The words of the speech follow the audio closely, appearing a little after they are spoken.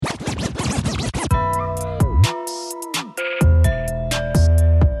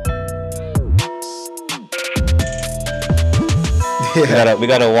We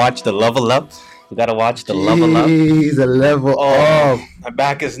gotta watch the level up. We gotta watch the level up. Jeez, a level Oh, up. my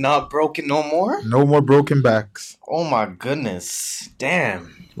back is not broken no more. No more broken backs. Oh my goodness,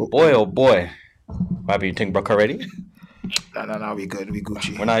 damn, boy, oh boy. Bobby, you think broke already? No, we good. We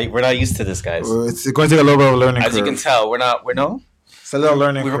Gucci. We're not used to this, guys. It's going to take a little bit of a learning As curve. you can tell, we're no. It's a little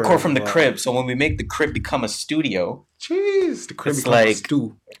learning We curve. record from the crib, so when we make the crib become a studio, Jeez, the crib it's becomes a like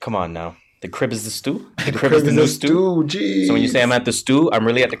stew. come on now. The crib is the stew. The crib is the new stew. Jeez. So when you say I'm at the stew, I'm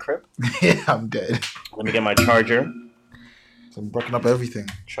really at the crib. Yeah, I'm dead. Let me get my charger. I'm breaking up everything.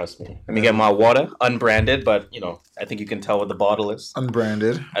 Trust me. Let me get my water, unbranded, but I think you can tell what the bottle is.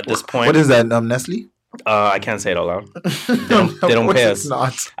 Unbranded. At this point. What is that? Nestle? I can't say it out loud. They don't pay us.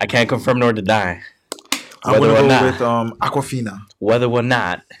 Not. I can't confirm nor deny. I'm gonna go with Aquafina. Whether or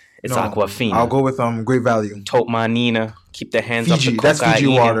not it's Aquafina. I'll go with Great Value. Tote my Nina. Keep the hands Fiji. up the That's Fiji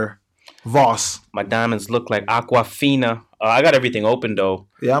water. Voss. My diamonds look like Aquafina. I got everything open though.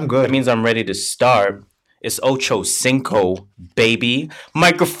 Yeah, I'm good. That means I'm ready to start. It's Ocho Cinco, baby.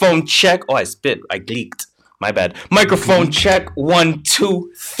 Microphone check. Oh, I spit. I gleeked. My bad. Microphone check. 1,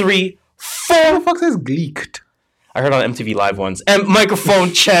 2, 3, 4. What the fuck says gleeked? I heard on MTV Live once. And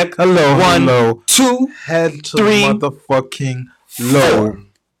microphone check. Hello. 1, 2, head to 3, motherfucking low. 4.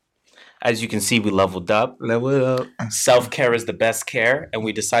 As you can see, we leveled up. Level it up. Self-care is the best care, and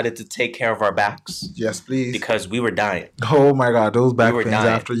we decided to take care of our backs. Yes, please. Because we were dying. Oh my god, those back pains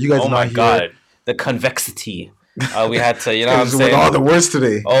after you guys. Oh my not god, here. The convexity. We had to, you know what I'm saying? With all the words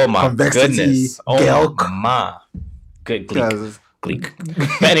today. Oh my convexity, goodness. Oh gelk. my. Good gleek.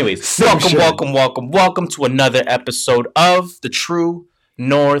 But anyways, welcome to another episode of the True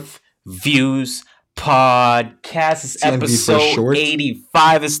North Views Podcast. It's episode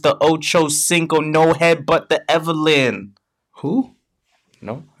 85. It's the Ocho Cinco, no head but the Evelyn. Who?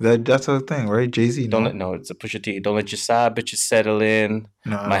 No? That's a thing, right? Jay-Z? No, it's a Pusha T. Don't let your side bitches settle in.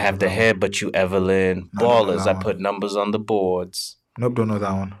 No, Might have the head, but you Evelyn. Ballers, I put numbers on the boards. Nope, don't know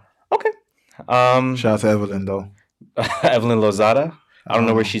that one. Okay. Shout out to Evelyn, though. Evelyn Lozada? I don't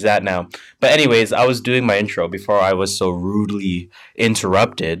know where she's at now. But anyways, I was doing my intro before I was so rudely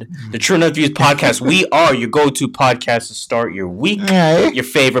interrupted. The True North Views Podcast. We are your go-to podcast to start your week. Your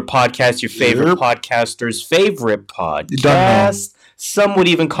favorite podcast, your favorite podcaster's favorite podcast. Some would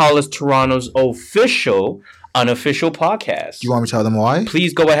even call us Toronto's unofficial podcast. You want me to tell them why?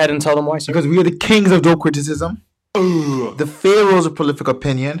 Please go ahead and tell them why, sir. Because we are the kings of dope criticism. The pharaohs of prolific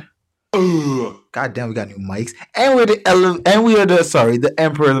opinion. God damn, we got new mics. And we're the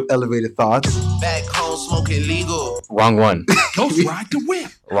emperor of elevated thoughts. Back home smoking legal. Wrong one. Ghost ride the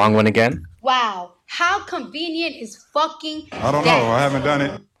whip. Wrong one again. Wow, how convenient is fucking I don't know. I haven't done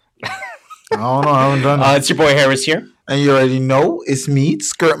it. I don't know. I haven't done it. It's your boy Harris here. And you already know, it's me,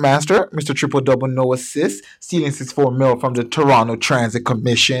 Skirt Master, Mr. Triple Double No Assist, stealing 64 mil from the Toronto Transit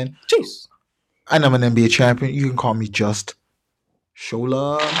Commission. Jeez. And I'm an NBA champion. You can call me just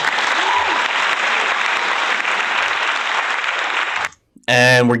Shola.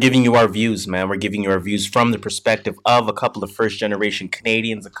 And we're giving you our views, man. We're giving you our views from the perspective of a couple of first-generation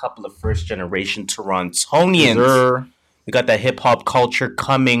Canadians, a couple of first-generation Torontonians. Sir. We got that hip-hop culture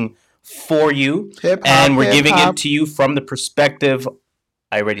coming for you. Hip-hop, and we're giving hip-hop. it to you from the perspective...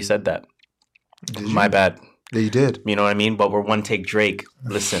 I already said that. My bad. Yeah, you did. You know what I mean? But we're one take Drake.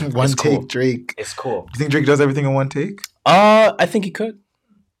 Listen, One it's take cool. Drake. It's cool. You think Drake does everything in one take? I think he could.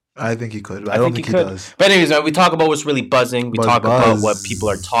 I think he could. But I don't think he does. But anyways, man, we talk about what's really buzzing. We talk about what people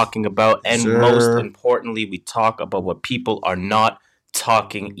are talking about. And most importantly, we talk about what people are not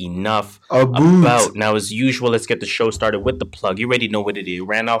talking enough about. Now, as usual, let's get the show started with the plug. You already know what it is.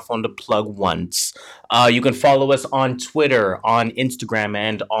 Ran off on the plug once. You can follow us on Twitter, on Instagram,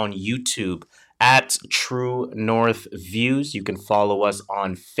 and on YouTube at True North Views. You can follow us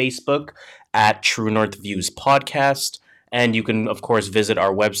on Facebook at True North Views Podcast. And you can, of course, visit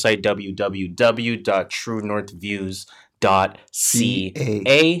our website,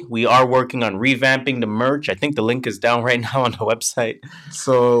 www.truenorthviews.ca. We are working on revamping the merch. I think the link is down right now on the website.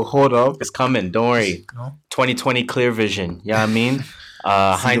 So, hold up. It's coming. Don't worry. No? 2020 clear vision. Yeah, you know what I mean?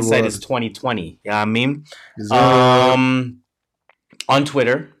 Hindsight is 2020. Yeah, you know what I mean? On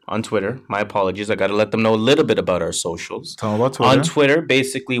Twitter, my apologies. I got to let them know a little bit about our socials. Tell them about Twitter. On Twitter,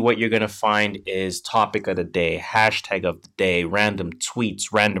 basically what you're going to find is topic of the day, hashtag of the day, random tweets,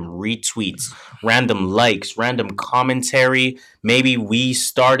 random retweets, random likes, random commentary. Maybe we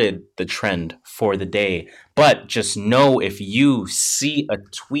started the trend for the day. But just know if you see a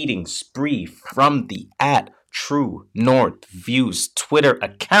tweeting spree from the at True North Views Twitter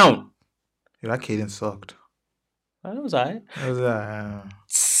account. Yeah, that cadence sucked. That was all right. What was that?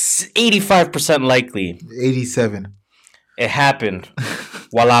 85% likely. 87. It happened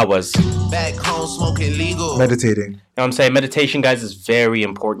while I was back home smoking legal. Meditating. You know what I'm saying? Meditation, guys, is very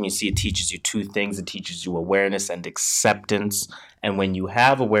important. You see, it teaches you two things. It teaches you awareness and acceptance. And when you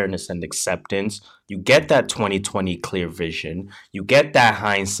have awareness and acceptance, you get that 2020 clear vision. You get that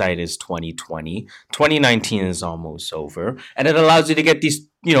hindsight is 2020. 2019 is almost over. And it allows you to get these,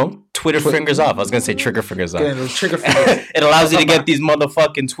 Twitter fingers off. I was going to say trigger fingers off. Trigger fingers. It allows you to get these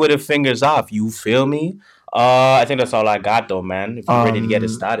motherfucking Twitter fingers off. You feel me? I think that's all I got, though, man. If you're ready to get it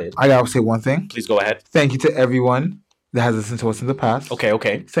started. I got to say one thing. Please go ahead. Thank you to everyone that has listened to us in the past.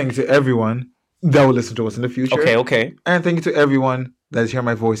 Okay. Thank you to everyone that will listen to us in the future. Okay. And thank you to everyone that is hearing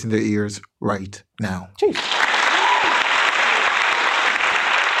my voice in their ears right now. Jeez.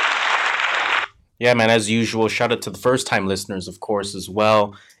 Yeah, man, as usual, shout out to the first-time listeners, of course, as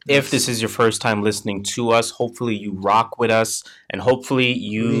well. Yes. If this is your first time listening to us, hopefully you rock with us, and hopefully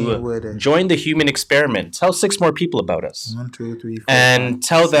you join the human experiment. Tell 6 more people about us. 1, 2, 3, 4, and 5,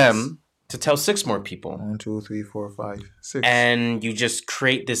 tell 6. them to tell 6 more people. 1, 2, 3, 4, 5, 6. And you just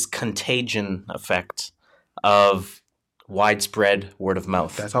create this contagion effect of widespread word of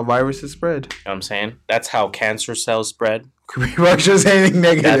mouth. That's how viruses spread. You know what I'm saying? That's how cancer cells spread. Just anything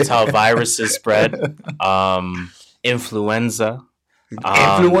negative. That's how viruses spread. Influenza.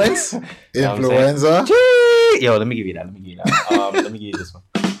 Influenza? Yo, let me give you that. Let me give you this one.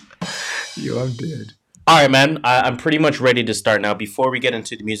 Yo, I'm dead. All right, man. I'm pretty much ready to start now. Before we get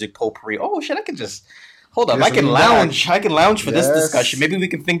into the music potpourri. Oh, shit, I can just... Hold up. I can lounge. I can lounge for this discussion. Maybe we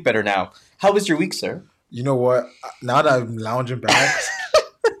can think better now. How was your week, sir? You know what? Now that I'm lounging back...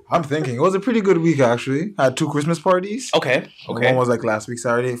 I'm thinking. It was a pretty good week, actually. I had 2 Christmas parties. Okay. One was like last week,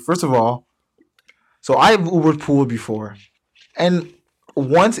 Saturday. First of all, so I've Ubered pool before. And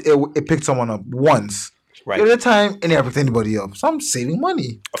once it picked someone up. Once. Right. The other time, it never picked anybody up. So I'm saving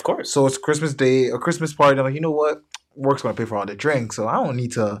money. Of course. So it's Christmas Day, a Christmas party. I'm like, you know what? Work's going to pay for all the drinks. So I don't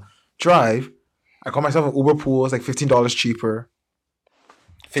need to drive. I call myself an Uber pool. It's like $15 cheaper.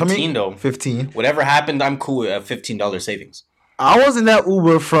 15 though. 15. Whatever happened, I'm cool with $15 savings. I was in that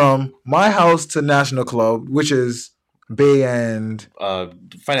Uber from my house to National Club, which is Bay and...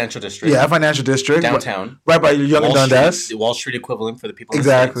 Financial District. Yeah, Financial District. Downtown. Right by Yonge and Dundas. The Wall Street equivalent for the people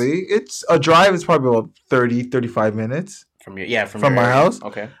Exactly. It's a drive. It's probably about 30, 35 minutes. From my house.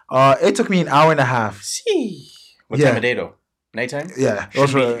 Okay. It took me an hour and a half. See. What time of day, though? Nighttime? Yeah.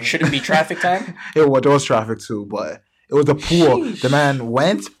 Shouldn't be traffic time? There was traffic, too, but it was the pool. Sheesh. The man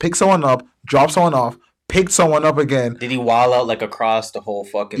went, picked someone up, dropped someone off, picked someone up again. Did he wall out like across the whole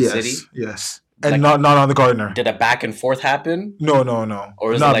fucking city? Yes. And like, not on the Gardner. Did a back and forth happen? No.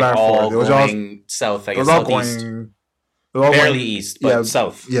 Or was it like all going south? I guess southeast. Barely east, but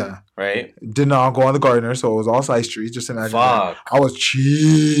south. Yeah. Right? Did not go on the Gardner, so it was all side streets. Just imagine. Fuck. I was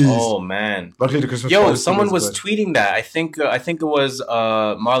cheese. Oh man. Luckily the Christmas. Someone was tweeting that. I think it was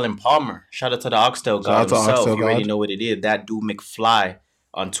Marlon Palmer. Shout out to the Oxtail God himself. You already know what it is. That dude McFly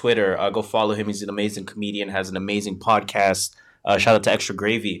on Twitter. Go follow him. He's an amazing comedian. Has an amazing podcast. Shout out to Extra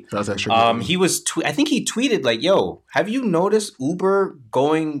Gravy. That's Extra Gravy. He was. I think he tweeted like, "Yo, have you noticed Uber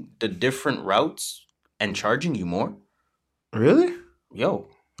going the different routes and charging you more?" Really? Yo,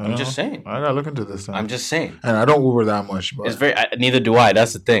 I'm just saying. I gotta look into this. I'm just saying. And I don't Uber that much, but it's very. Neither do I.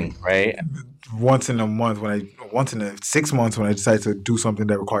 That's the thing, right? Once in 6 months when I decide to do something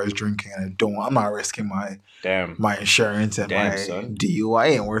that requires drinking, and I'm not risking my insurance and my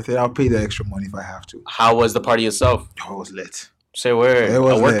DUI. Ain't worth it. I'll pay the extra money if I have to. How was the party itself? Oh, it was lit. Say where? A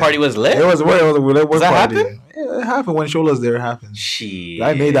work party was lit? It was a work party. Does that happen? Yeah, it happened when Shola's there. It happened. Shit.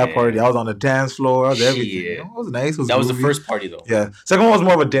 I made that party. I was on the dance floor. I was everything. It was nice. That was the first party though. Yeah. Second one was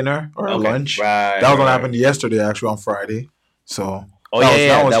more of a dinner or a lunch. Right. That was what happened yesterday, actually, on Friday. So.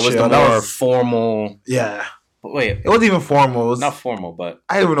 That was the more formal. Yeah. Wait. It wasn't even formal. It was not formal, but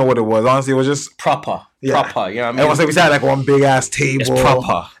I don't even know what it was. Honestly, it was just proper. Yeah. Proper. You know what I mean? Everyone's like, we sat at like one big ass table. It's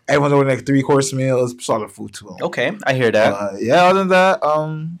proper. Everyone's ordering like 3-course meals. Solid food too. Okay, I hear that. Yeah. Other than that,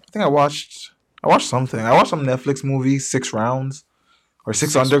 I think I watched something. I watched some Netflix movie, 6 Rounds or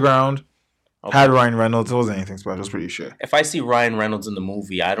 6 Underground. Okay. Had Ryan Reynolds. It wasn't anything special. It was pretty shit. If I see Ryan Reynolds in the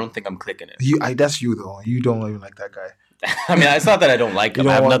movie, I don't think I'm clicking it. That's you though. You don't even like that guy. I mean, it's not that I don't like him.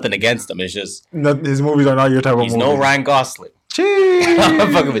 I have nothing against him. It's just his movies are not your type of movie. He's no Ryan Gosling. Cheers.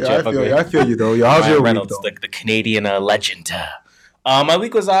 I'm fucking with you. I feel you though. How's your Reynolds, week, the Canadian legend. My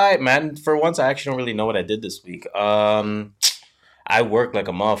week was alright, man. For once, I actually don't really know what I did this week. I worked like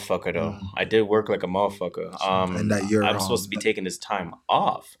a motherfucker though. I did work like a motherfucker. And that year I'm supposed to be taking this time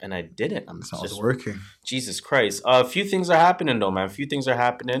off, and I didn't. I'm just working. Jesus Christ. A few things are happening though, man. A few things are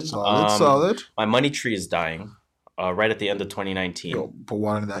happening. Solid. My money tree is dying. Right at the end of 2019. Yo, put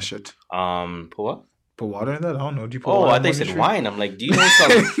water in that shit. Put what? Put water in that? I don't know. Do you put I thought you said wine. I'm like, do you know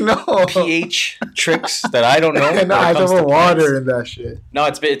some pH tricks that I don't know? No, I put water in that shit. No,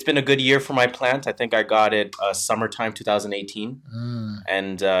 it's been a good year for my plant. I think I got it summertime 2018,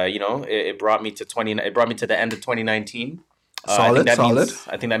 and it brought me to It brought me to the end of 2019. Solid.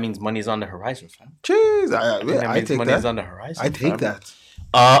 I think that means money's on the horizon, fam. Jeez, I take money's that. on the horizon. I take that.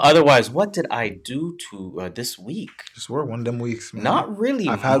 Otherwise, what did I do this week? Just work one of them weeks, man. Not really.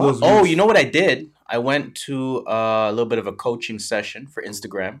 I've had those weeks. Oh, you know what I did? I went to a little bit of a coaching session for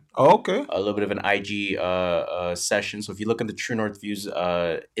Instagram. Oh, okay. A little bit of an IG session. So if you look at the True North Views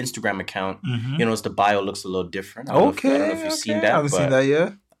Instagram account, you notice the bio looks a little different. I don't know if you've seen that. I haven't seen that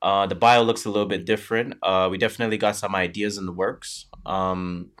yet. The bio looks a little bit different. We definitely got some ideas in the works.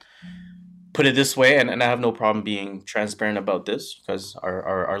 Put it this way, and I have no problem being transparent about this because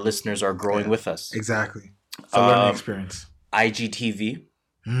our listeners are growing with us. Exactly. It's a learning experience. IGTV.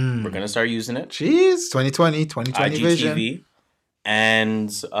 We're going to start using it. Jeez, 2020 IGTV, vision. And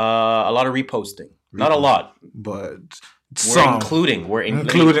a lot of reposting. Not a lot. But we're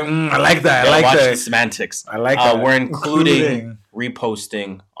including. I like that. I like that. Semantics. I like that. We're including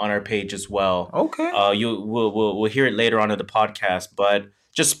reposting on our page as well. Okay. We'll hear it later on in the podcast, but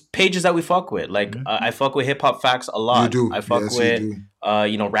just pages that we fuck with. Like I fuck with Hip Hop Facts a lot. You do. I fuck with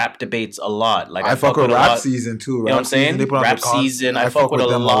rap debates a lot. Like I fuck with Rap Season too. You know what I'm saying? Rap Season. I fuck with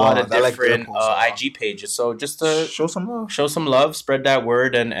a lot of different IG pages. So just to show some love, spread that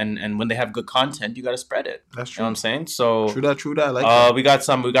word, and when they have good content, you got to spread it. That's true. You know what I'm saying? So true that. I like that. We got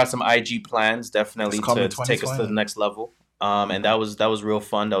some IG plans definitely to take us to the next level. And that was real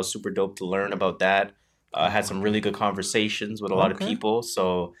fun. That was super dope to learn about that. Had some really good conversations with a lot of people.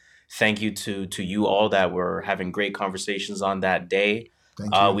 So thank you to you all that were having great conversations on that day.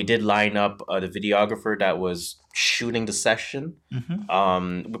 Thank you. We did line up the videographer that was shooting the session.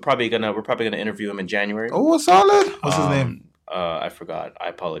 We're probably gonna interview him in January. Oh, solid. What's his name? I forgot. I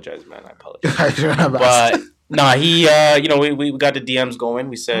apologize, man. I apologize. But nah, he we got the DMs going.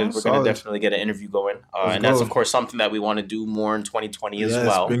 We said we're gonna definitely get an interview going, and that's of course something that we want to do more in 2020 as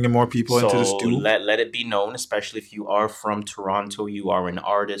well. Bringing more people into the studio. Let it be known, especially if you are from Toronto, you are an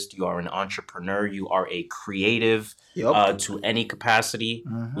artist, you are an entrepreneur, you are a creative. To any capacity.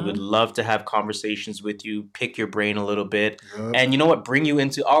 We would love to have conversations with you, pick your brain a little bit, and you know what? Bring you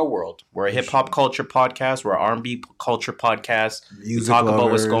into our world. We're a hip hop culture podcast. We're an R&B culture podcast. We talk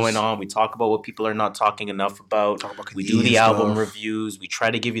about what's going on. We talk about what people are not talking enough about. We do the album reviews. We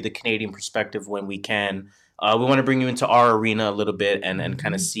try to give you the Canadian perspective when we can. We want to bring you into our arena a little bit and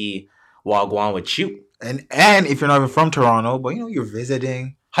kind of see Wagwan with you. And if you're not even from Toronto, but you're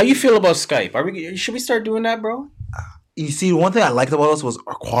visiting. How you feel about Skype? Should we start doing that, bro? You see, one thing I liked about us was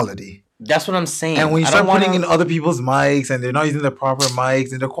our quality. That's what I'm saying. And when you start putting in other people's mics and they're not using the proper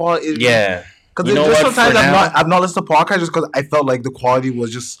mics and the quality, because sometimes I've not listened to podcasts just because I felt like the quality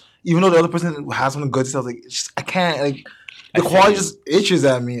was just, even though the other person has something good to say, I was like, I can't the quality just itches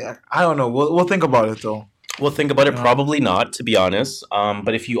at me. I don't know. We'll think about it though. We'll think about it. Probably not, to be honest.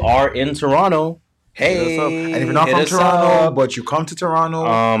 But if you are in Toronto. Hey, and if you're not from Toronto, but you come to Toronto,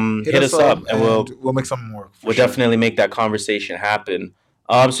 hit us up and we'll make something work. We'll definitely make that conversation happen.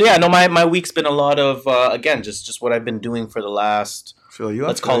 So yeah, no, my week's been a lot of again, just what I've been doing for the last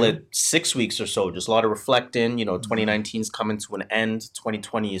let's call it 6 weeks or so. Just a lot of reflecting. 2019 is coming to an end.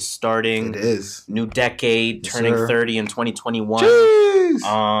 2020 is starting. It is new decade, turning 30 in 2021. Jeez.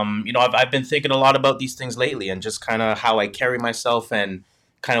 I've been thinking a lot about these things lately and just kind of how I carry myself and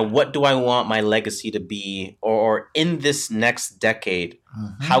kind of what do I want my legacy to be, or in this next decade,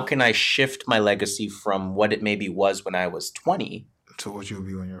 how can I shift my legacy from what it maybe was when I was 20 to what you'll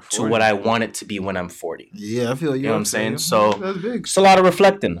be when you're 40, to what I want it to be when I'm 40. Yeah, I feel you. You know what I'm saying? So it's a lot of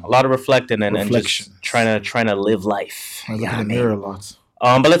reflecting and just trying to live life. I look in the mirror a lot.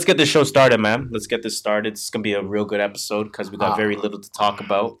 But let's get this show started, man. Let's get this started. It's gonna be a real good episode because we got very little to talk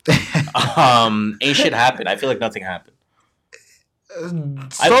about. Ain't shit happened. I feel like nothing happened.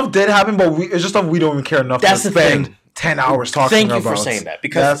 Stuff did happen, but it's just stuff we don't even care enough to spend 10 hours talking about. Thank you for saying that,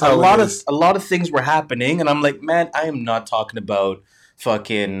 because a lot of things were happening, and I'm like, man, I am not talking about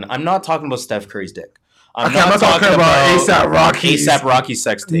I'm not talking about Steph Curry's dick. I'm not talking about ASAP Rocky's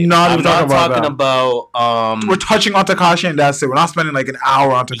sex tape. I'm not talking about we're touching on Tekashi and that's it. We're not spending like an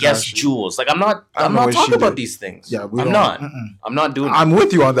hour on Tekashi. Yes, Jules. Like I'm not talking about these things. Yeah, I'm not doing it. I'm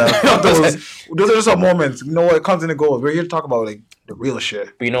with you on that. those are just some moments. You know what? It comes and it goes. We're here to talk about like the real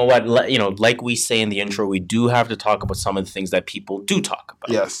shit. But you know what? Like we say in the intro, we do have to talk about some of the things that people do talk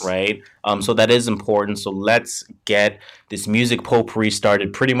about. Yes. Right? So that is important. So let's get this music potpourri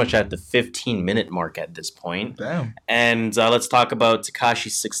started pretty much at the 15-minute mark at this point. Damn. And let's talk about Tekashi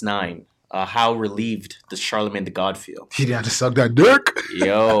 6ix9ine. how relieved does Charlemagne the God feel? He didn't have to suck that dick.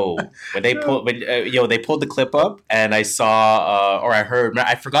 Yo, when they pulled the clip up, and I saw or I heard,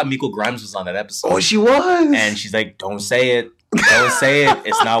 I forgot Miko Grimes was on that episode. Oh, she was, and she's like, "Don't say it, don't say it.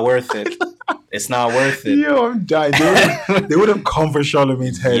 It's not worth it. It's not worth it." Yo, I'm dying. They would have come for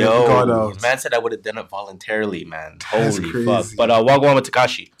Charlemagne's head. Yo, man said I would have done it voluntarily, man. That's Holy crazy. fuck! But what going with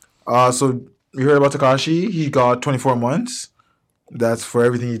Tekashi? So you heard about Tekashi? He got 24 months. That's for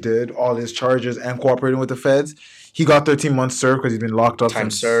everything he did, all his charges and cooperating with the feds. He got 13 months served because he's been locked up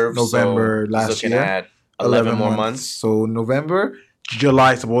since November last year. At 11 more months. So November,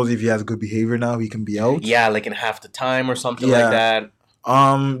 July, supposedly if he has good behavior now, he can be out. Yeah, like in half the time or something like that.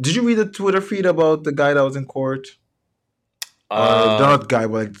 Did you read the Twitter feed about the guy that was in court? Not the guy,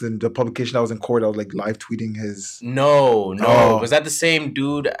 but like the publication that was in court. I was like live tweeting his. No. Was that the same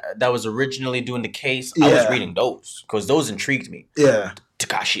dude that was originally doing the case? Yeah. I was reading those because those intrigued me. Yeah.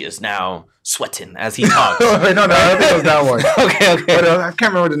 Tekashi is now sweating as he talks. No, I don't think it was that one. okay. But I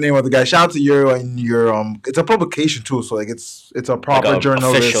can't remember the name of the guy. Shout out to your it's a publication too, so like it's a proper like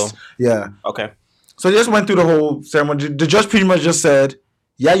journalist. Official. Yeah. Okay. So they just went through the whole ceremony. The judge pretty much just said,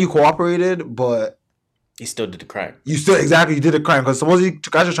 "Yeah, you cooperated, but." He still did the crime. You did the crime because supposedly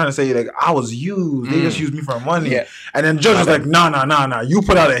Tekashi was trying to say like I was used. They just used me for money. Yeah. And then the judge was like, nah. You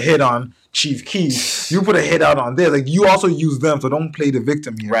put out a hit on Chief Keef. You put a hit out on this. Like you also use them, so don't play the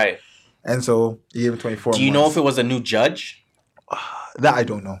victim here. Right. And so he gave him 24 months. Do you know if it was a new judge? That I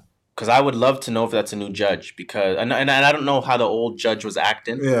don't know. Because I would love to know if that's a new judge. Because and I don't know how the old judge was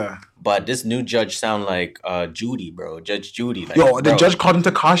acting. Yeah. But this new judge sound like Judy, bro. Judge Judy. Like, the judge called him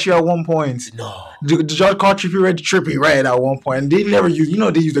Tekashi at one point. No. The judge called Trippie Redd at one point. And they never use,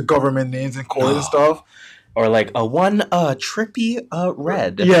 they use the government names in court and stuff. Or like Trippie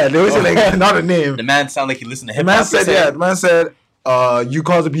Redd. Yeah, they always say like not a name. The man sound like he listened to hip hop. The man said, you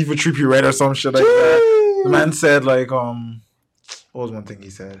caused the beef with Trippie Redd or some shit like that. The man said like, what was one thing he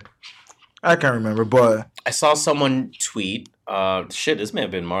said? I can't remember, but I saw someone tweet. This may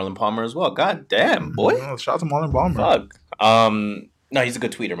have been Marlon Palmer as well. God damn, boy! Shout out to Marlon Palmer. Fuck. No, he's a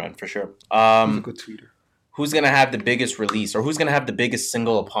good tweeter, man, for sure. He's a good tweeter. Who's gonna have the biggest release, or who's gonna have the biggest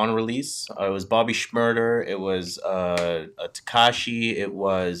single upon release? It was Bobby Shmurda. It was Tekashi. It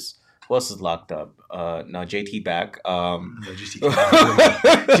was who else is locked up? Now JT back. JT's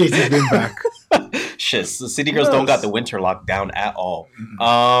been back. Shit, the City Girls don't got the winter locked down at all.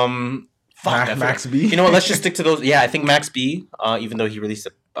 Max B. You know what? Let's just stick to those. Yeah, I think Max B. Even though he released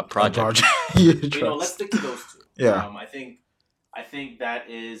a project. Let's stick to those two. Yeah. I think that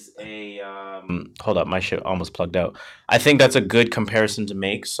is a. Hold up, my shit almost plugged out. I think that's a good comparison to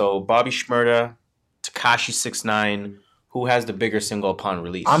make. So Bobby Shmurda, Tekashi 6ix9ine. Who has the bigger single upon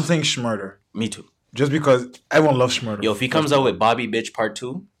release? I'm thinking Shmurda. Me too. Just because everyone loves Shmurda. Yo, if he comes out with Bobby Bitch Part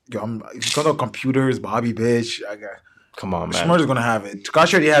 2. Yo, if he comes out with computers, Bobby Bitch. Come on, man. Shmurda's gonna have it.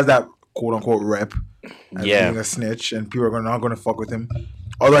 Tekashi already has that quote unquote rep. Yeah. Being a snitch, and people are not gonna fuck with him.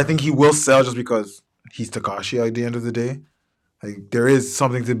 Although I think he will sell just because he's Tekashi at the end of the day. Like there is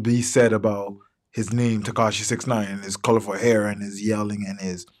something to be said about his name, Tekashi 6ix9ine, and his colorful hair and his yelling and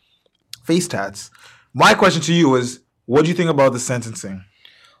his face tats. My question to you is, what do you think about the sentencing?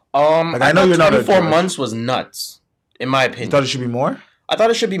 I know you're not 24 months was nuts, in my opinion. You thought it should be more? I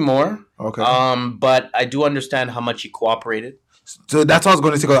thought it should be more. Okay. But I do understand how much he cooperated. So that's what I was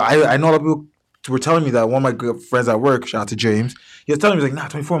going to say. Cause I know a lot of people were telling me that one of my good friends at work, shout out to James, he was telling me, like,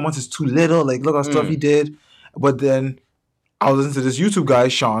 24 months is too little. Like, look how stuff he did. But then I was listening to this YouTube guy,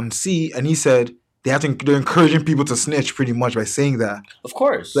 Sean C., and he said they're encouraging people to snitch pretty much by saying that. Of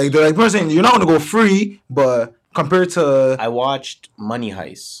course. Like, they're like, saying, you're not going to go free, but compared to... I watched Money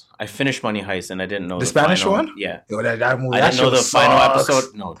Heist. I finished Money Heist, and I didn't know the Spanish final one? Yeah. Yo, that movie, I didn't know the final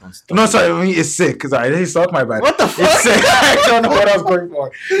episode. No, don't. No, sorry. I mean, it's sick, because I didn't suck my bad. What the fuck? It's sick. I don't know what I was going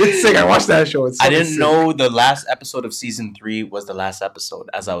for. It's sick. I watched that show. I didn't know the last episode of season 3 was the last episode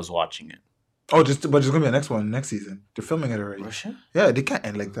as I was watching it. Oh, but there's going to be a next one next season. They're filming it already. Russia? Yeah, they can't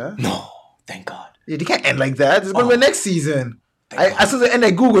end like that. No, thank God. Yeah, they can't end like that. There's going to be a next season. As soon as I end,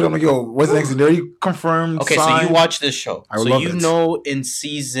 I Googled. I'm like, yo, what's the next season? They already confirmed. Okay, signed. So you watch this show. I love it. Know in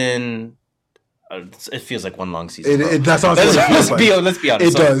season... it feels like one long season. That's what let's be honest.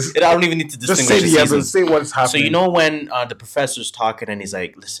 It does. I don't even need to distinguish just say what's happening. So you know when the professor's talking and he's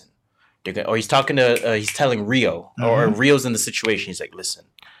like, listen, or he's talking to, he's telling Rio, or Rio's in the situation. He's like, listen,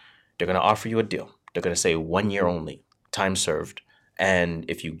 they're going to offer you a deal. They're going to say 1 year only, time served. And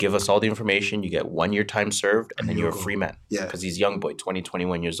if you give us all the information, you get 1 year time served, and then you're a free man. Yeah. Because he's young boy, 20,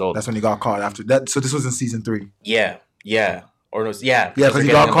 21 years old. That's when he got caught after that. So this was in season 3. Yeah. Or no, yeah, because he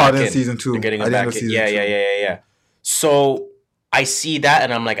got caught in season 2. They're getting him back in. Yeah. So I see that,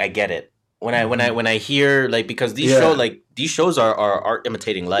 and I'm like, I get it. When I hear like because these shows are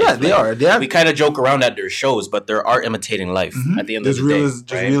imitating life. Yeah, they are. We kind of joke around at their shows, but they are imitating life at the end of the day.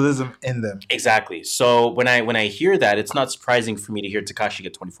 There's realism in them. Exactly. So when I hear that, it's not surprising for me to hear Tekashi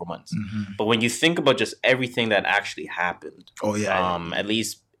get 24 months. But when you think about just everything that actually happened, at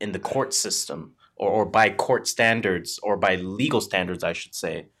least in the court system or by court standards or by legal standards, I should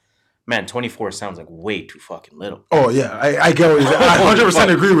say. Man, 24 sounds like way too fucking little. Oh, yeah. I get what you're saying. I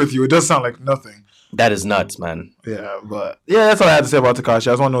 100% agree with you. It does sound like nothing. That is nuts, man. Yeah, but... Yeah, that's all I had to say about Tekashi.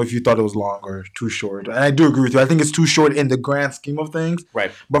 I just want to know if you thought it was long or too short. And I do agree with you. I think it's too short in the grand scheme of things.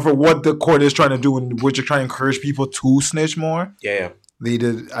 Right. But for what the court is trying to do and what you're trying to encourage people to snitch more... Yeah. They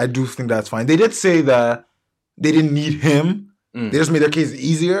did... I do think that's fine. They did say that they didn't need him. They just made their case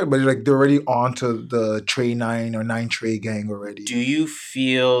easier, but like they're already on to the Trey 9 or 9 Trey gang already. Do you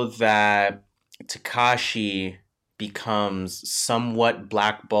feel that Tekashi becomes somewhat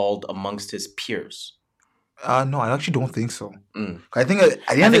blackballed amongst his peers? No, I actually don't think so. I think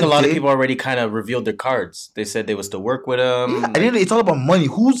a lot of people already kind of revealed their cards. They said they would still work with him. Yeah, it's all about money.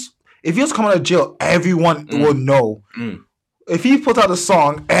 If he was coming out of jail, everyone will know. If he puts out a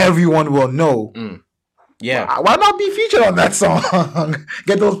song, everyone will know. Yeah. Why not be featured on that song?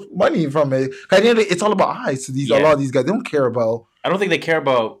 Get those money from it. It's all about eyes to a lot of these guys. They don't care about... I don't think they care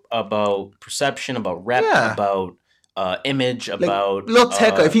about perception, about rep, about image, about... Lil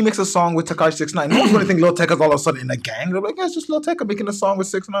Tecca, if he makes a song with Tekashi 6ix9ine, no one's going to think Lil Tecca's all of a sudden in a gang. They're like, yeah, it's just Lil Tecca making a song with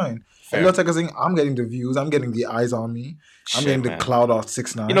 6ix9ine. And Lil Tecca's saying, I'm getting the views, I'm getting the eyes on me. I'm getting the cloud off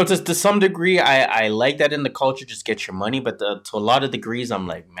 6ix9ine. You know, to some degree, I like that in the culture, just get your money. But to a lot of degrees, I'm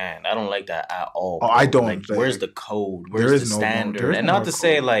like, man, I don't like that at all. Oh, I don't. Like, where's the code? Where's the standard? And not to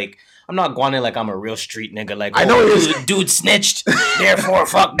say, like, I'm not going in like I'm a real street nigga. Like, I know dude snitched, therefore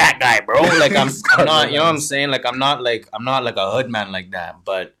fuck that guy, bro. Like, I'm not, you know what I'm saying? Like, I'm not like a hood man like that.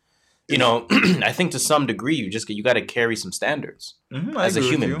 But, you know, I think to some degree, you got to carry some standards as a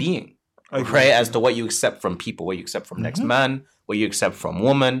human being. Right, as to what you accept from people, what you accept from next man, what you accept from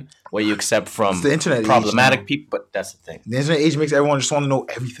woman, what you accept from the internet problematic people. But that's the thing. The internet age makes everyone just want to know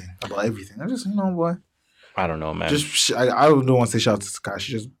everything about everything. I just, boy. I don't know, man. I don't want to say shout out to Tekashi.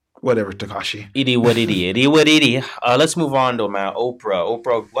 Just whatever, Tekashi. Itty what itty. Let's move on though, man.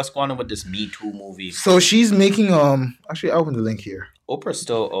 Oprah, what's going on with this Me Too movie? So she's making Actually, I opened the link here. Oprah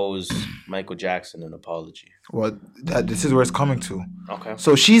still owes Michael Jackson an apology. Well, this is where it's coming to. Okay.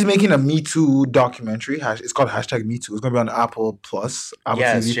 So she's making a Me Too documentary. It's called #Me Too. It's going to be on Apple Plus.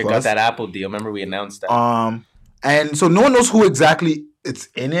 Yes, she got that Apple deal. Remember we announced that. And so no one knows who exactly it's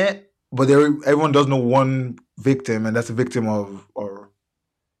in it, but everyone does know one victim, and that's a victim of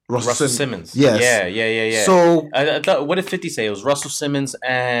Russell Simmons. Yes. Yeah. So I thought, what did 50 say? It was Russell Simmons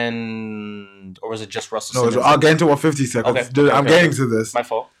or was it just Russell Simmons? I'll get into what 50 said. Okay. I'm getting to this. My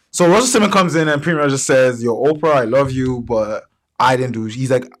fault. So Russell Simmons comes in and pretty much just says, "Yo, Oprah, I love you, but I didn't do." He's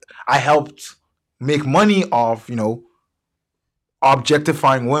like, "I helped make money off,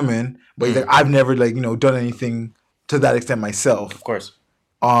 objectifying women, but he's like, I've never done anything to that extent myself." Of course.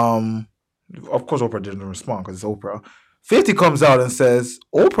 Of course, Oprah didn't respond because it's Oprah. 50 comes out and says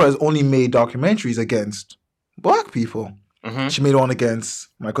Oprah has only made documentaries against black people. She made one against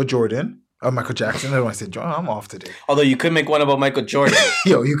Michael Jackson. I don't want to say Jordan. I'm off today. Although you could make one about Michael Jordan.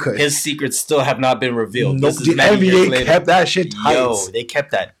 Yo, you could. His secrets still have not been revealed. Nope, the NBA kept that shit tight. Yo, they kept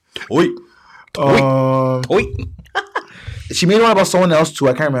that. She made one about someone else too.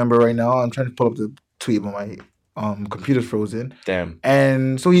 I can't remember right now. I'm trying to pull up the tweet, but my computer's frozen. Damn.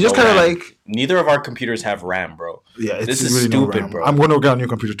 And so he just kind of like... Neither of our computers have RAM, bro. Yeah, this is really stupid, bro. I'm going to get on your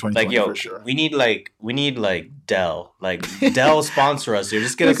computer 2020 for sure. We need Dell. Like, Dell sponsor us here.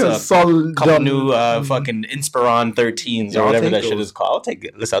 Just get us a couple new fucking Inspiron 13s or whatever that shit is called.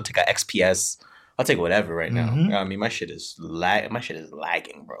 I'll take a XPS. I'll take whatever right now. I mean, my shit is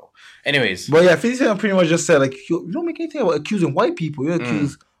lagging, bro. Anyways. But yeah, 50 Cent pretty much just said, like, you don't make anything about accusing white people. You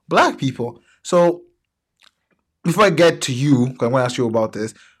accuse black people. So... Before I get to you, because I'm going to ask you about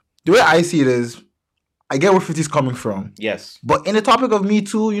this, the way I see it is, I get where 50's coming from. Yes. But in the topic of Me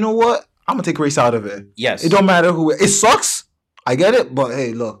Too, you know what? I'm going to take race out of it. Yes. It don't matter who... It sucks. I get it. But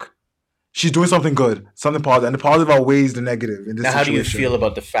hey, look. She's doing something good. Something positive. And the positive outweighs the negative in this situation. How do you feel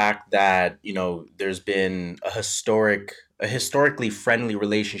about the fact that, there's been a historically friendly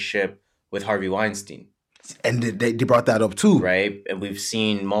relationship with Harvey Weinstein? And they brought that up too, right? And we've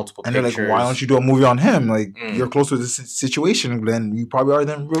seen multiple and pictures. They're like, why don't you do a movie on him? Like, you're close to this situation, then you probably are.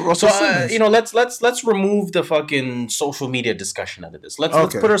 Then Russell Simmons. Let's remove the fucking social media discussion out of this.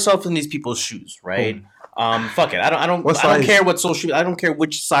 Let's put ourselves in these people's shoes, right? Fuck it. I don't care what I don't care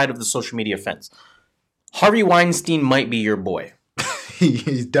which side of the social media fence. Harvey Weinstein might be your boy.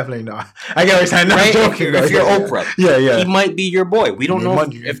 He's definitely not. I get what you're saying. Right? Joking. If you're Oprah, he might be your boy. We don't know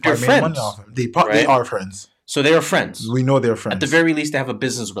if they're friends. They are friends. So they are friends. We know they're friends. At the very least, they have a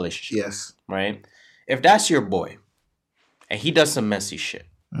business relationship. Yes. Right? If that's your boy, and he does some messy shit,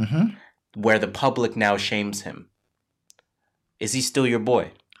 where the public now shames him, is he still your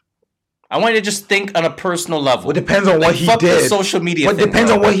boy? I want you to just think on a personal level. Well, it depends on what he did. The social media. But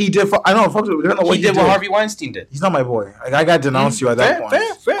depends on what he did. I know. Depends on what he did. What Harvey Weinstein did. He's not my boy. Like, I got to denounce you at that point.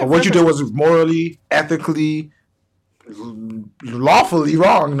 Fair, what you did was morally, ethically, lawfully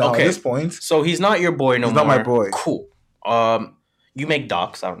wrong. Now at this point. So he's not your boy no more. He's not my boy. Cool. You make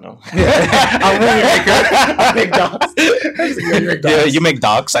docs. I don't know. I make docs. Yeah, you make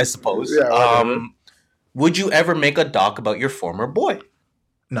docs, I suppose. Yeah, would you ever make a doc about your former boy?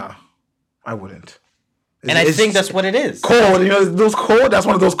 No. I wouldn't. And I think that's what it is. Code, those code. That's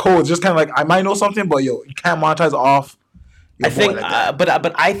one of those codes. Just kind of like I might know something, but you can't monetize off. I think,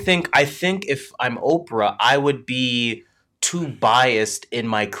 but I think if I'm Oprah, I would be too biased in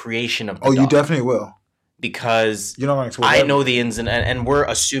my creation of. You definitely will. Because you're not going I know the ins and we're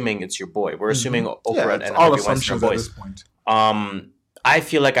assuming it's your boy. We're assuming Oprah and all assumptions at this point. I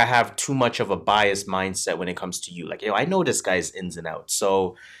feel like I have too much of a biased mindset when it comes to you. Like, I know this guy's ins and outs,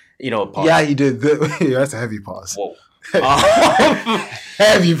 so. Pause. Yeah, he did. That's a heavy pause. Whoa.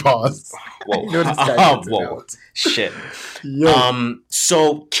 Heavy pause. Whoa. Whoa. Shit.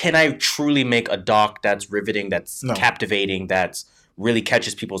 So can I truly make a doc that's riveting, that's captivating, that's really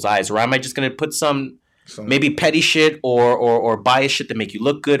catches people's eyes? Or am I just going to put some maybe petty shit or bias shit to make you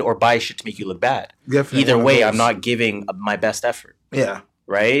look good or bias shit to make you look bad? Definitely. Either way, I'm not giving my best effort. Yeah.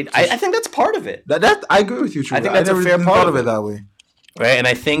 Right? I think that's part of it. That I agree with you, True. I think that's a fair part of it that way. Right, and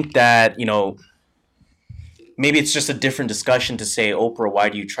I think that, maybe it's just a different discussion to say, Oprah, why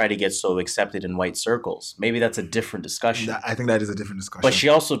do you try to get so accepted in white circles? Maybe that's a different discussion. I think that is a different discussion. But she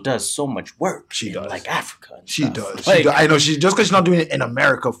also does so much work. She does. Like Africa. She does. I know. Just because she's not doing it in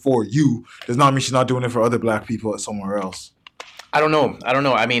America for you does not mean she's not doing it for other black people somewhere else. I don't know.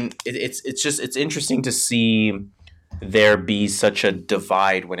 I mean, it's interesting to see there be such a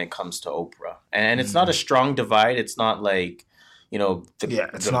divide when it comes to Oprah. And it's not a strong divide. It's not like...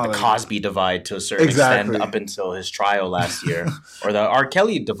 the Cosby divide to a certain extent up until his trial last year, or the R.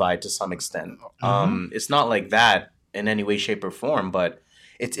 Kelly divide to some extent. It's not like that in any way, shape, or form, but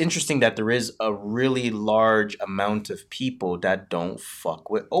it's interesting that there is a really large amount of people that don't fuck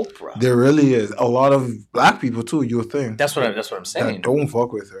with Oprah. There really is. A lot of black people, too, you'll think. That's what I'm saying. That don't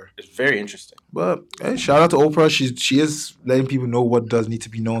fuck with her. It's very interesting. But hey, shout out to Oprah. She is letting people know what does need to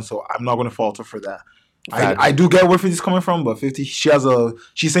be known, so I'm not going to falter for that. I do get where 50's coming from, but 50,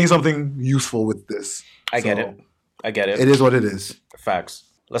 she's saying something useful with this. I get it. It is what it is. Facts.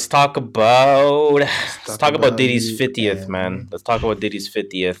 Let's talk about Diddy's 50th, man. Let's talk about Diddy's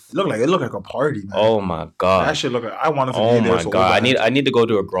 50th. It looked like a party, man. Oh my god. That shit looked like I wanted to be there. Oh my god. I need to go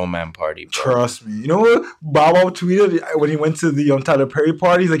to a grown man party, bro. Trust me. You know what Bow Wow tweeted when he went to the Tyler Perry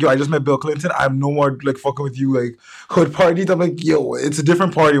party? He's like, yo, I just met Bill Clinton. I'm no more like fucking with you like hood parties. I'm like, yo, it's a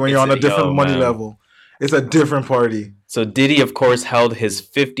different party when you're on a different money level. It's a different party. So Diddy, of course, held his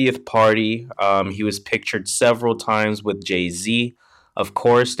 50th party. He was pictured several times with Jay-Z. Of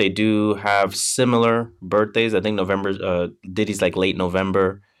course, they do have similar birthdays. I think Diddy's like late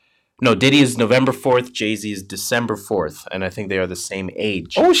November. No, Diddy is November 4th. Jay-Z is December 4th. And I think they are the same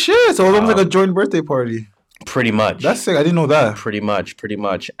age. Oh, shit. So it was like a joint birthday party. Pretty much. That's sick. I didn't know that. Pretty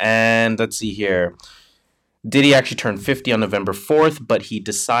much. And let's see here. Diddy actually turned 50 on November 4th, but he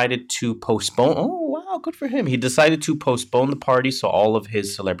decided to postpone. Oh, wow, good for him. He decided to postpone the party so all of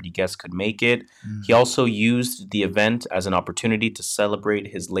his celebrity guests could make it. He also used the event as an opportunity to celebrate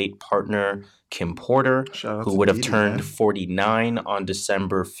his late partner, Kim Porter, who would have turned 49 on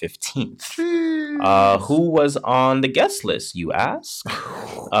December 15th. Who was on the guest list, you ask?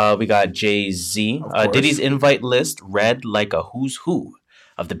 We got Jay-Z. Diddy's invite list read like a who's who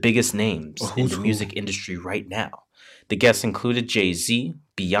of the biggest names in the music industry right now. The guests included Jay-Z,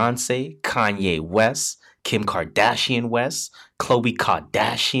 Beyonce, Kanye West, Kim Kardashian West, Khloe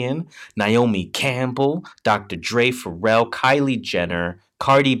Kardashian, Naomi Campbell, Dr. Dre, Pharrell, Kylie Jenner,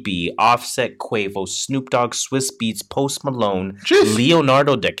 Cardi B, Offset, Quavo, Snoop Dogg, Swizz Beatz, Post Malone,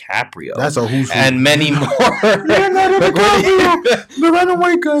 Leonardo DiCaprio. That's a who's who. And many more. Leonardo DiCaprio, the random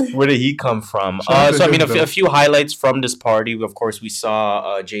white guy. Where did he come from? A few highlights from this party. Of course, we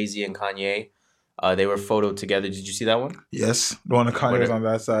saw Jay-Z and Kanye. They were photoed together. Did you see that one? Yes. The one that Kanye was on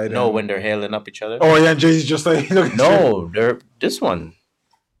that side. No, when they're hailing up each other. Oh, yeah, Jay-Z just like... No, this one.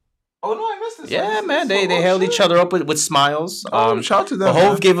 Oh no, I missed this. Yeah, man, they held each other up with smiles. Shout out to them.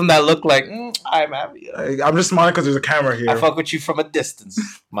 Hov gave him that look like I'm happy. I'm just smiling because there's a camera here. I fuck with you from a distance,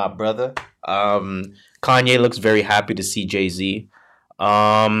 my brother. Kanye looks very happy to see Jay-Z.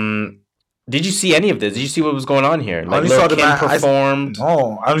 Did you see any of this? Did you see what was going on here? Like Lil Kim performed.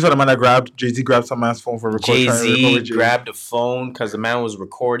 No, I only saw the man that Jay-Z grabbed some man's phone for recording. Jay-Z grabbed a phone because the man was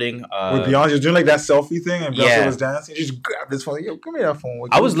recording. With Beyonce, he was doing like that selfie thing, and Beyonce was dancing. He just grabbed his phone. Yo, give me that phone.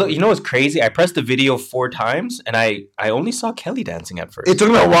 You know what's crazy? I pressed the video 4 times, and I only saw Kelly dancing at first. It took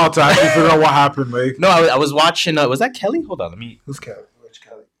me a while to actually figure out what happened, like. No, I was watching. Was that Kelly? Hold on, let me. Who's Kelly? Which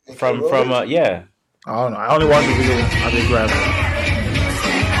Kelly? From yeah. I don't know. I only watched the video. I did grab it.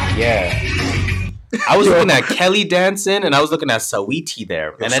 Yeah. I was looking at Kelly dancing, and I was looking at Saweetie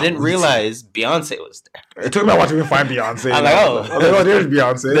there, and I didn't realize Beyonce was there. It took me a while to even find Beyonce. I'm like, oh, there's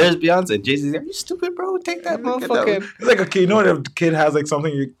Beyonce. There's Beyonce. Jay-Z's like, you stupid, bro. Take that motherfucking... It's like a kid. You know when a kid has like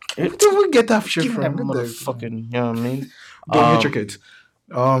something, where did we get that shit from? That motherfucking, you know what I mean? Don't hit your kids.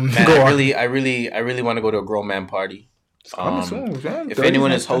 Man, I really want to go to a grown man party. If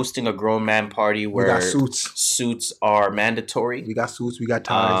anyone is hosting a grown man party where suits are mandatory, we got suits, we got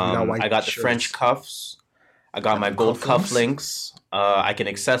ties, we got white. I got the French cuffs. I got my gold cufflinks. I can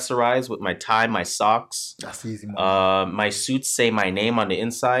accessorize with my tie, my socks. That's easy, man. My suits say my name on the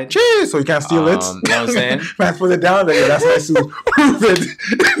inside. Jeez, so you can't steal it. You know what I'm saying? Man, put it down there. That's my suit. Prove it.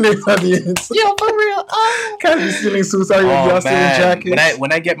 Names on the inside. Yo, for real. Can't be stealing suits. Are you stealing jackets?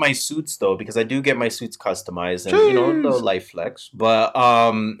 When I get my suits though, because I do get my suits customized, and you know, a little life flex. But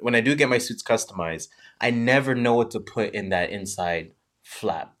when I do get my suits customized, I never know what to put in that inside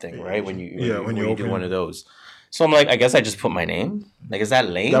flap thing, right? When you do one of those. So I'm like, I guess I just put my name. Like, is that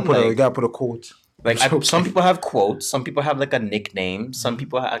lame? You gotta put a quote. Like, some people have quotes. Some people have like a nickname. Some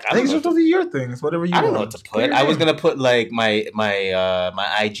people have. I think it's just those are your things. Whatever you. I don't know what to put. I was gonna put like my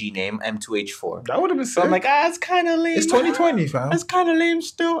IG name M2H4. That would have been sick. So I'm like, it's kind of lame. It's 2020, fam. That's kind of lame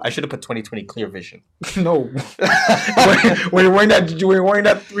still. I should have put 2020 Clear Vision. No. when you're wearing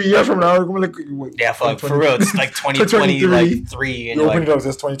that 3 years from now, like, yeah, fuck, for real. It's like 2020 like 3. And you open it up,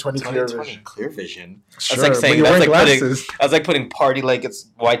 it's 2020 Clear Vision. Sure, that's like saying that's like putting party like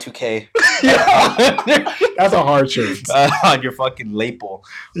it's Y2K. That's a hard shirt on your fucking label.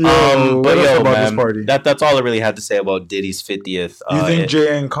 But about this party? That's all I really had to say about Diddy's 50th. You think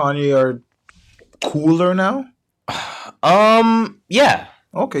Jay and Kanye are cooler now? Yeah.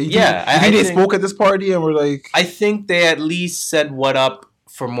 Okay. I think they spoke at this party and were like. I think they at least said what up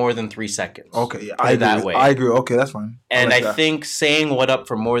for more than 3 seconds. Okay, yeah, I agree. Okay, that's fine. And I think saying what up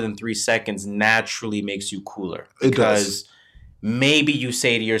for more than 3 seconds naturally makes you cooler. Because maybe you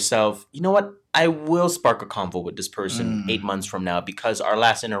say to yourself, you know what? I will spark a convo with this person 8 months from now because our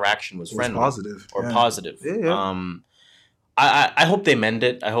last interaction was friendly. Positive. Positive. Yeah. I hope they mend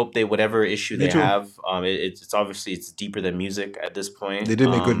it. I hope they, whatever issue they have, it's obviously it's deeper than music at this point. They did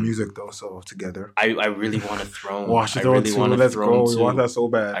make good music though, so together. I really want a Throne. Watch the Throne 2. Let's go. We want that so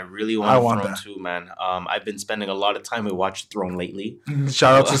bad. I really want a Throne 2, man. I've been spending a lot of time with Watch the Throne lately.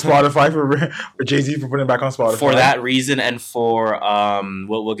 Shout out to Spotify for Jay-Z for putting it back on Spotify. For that reason, and for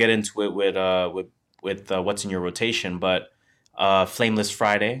we'll get into it with what's in your rotation, but. Flameless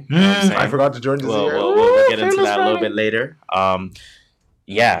Friday. You know I forgot to join this year. We'll get into that a little bit later.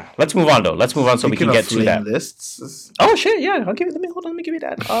 Yeah, let's move on though. Let's move on so we can get to that. Lists. Oh shit! Yeah, I'll give it. Let me give you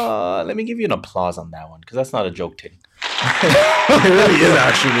that. Let me give you an applause on that one because that's not a joke thing. It really is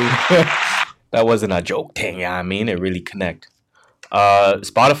actually. That wasn't a joke thing. Yeah, I mean it really connect.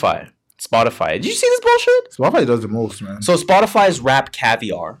 Spotify. Did you see this bullshit? Spotify does the most, man. So Spotify's Rap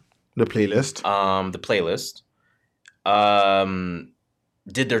Caviar. The playlist. The playlist.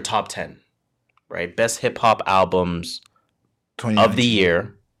 Did their top 10, right? Best hip hop albums of the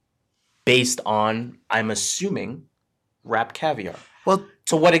year based on, I'm assuming, Rap Caviar. Well,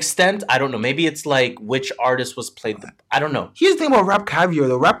 to what extent? I don't know. Maybe it's like which artist was played. I don't know. Here's the thing about Rap Caviar,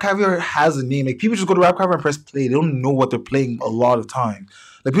 though. Rap Caviar has a name. Like, people just go to Rap Caviar and press play. They don't know what they're playing a lot of time.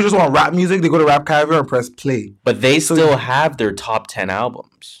 Like, people just want rap music. They go to Rap Caviar and press play. But they still have their top 10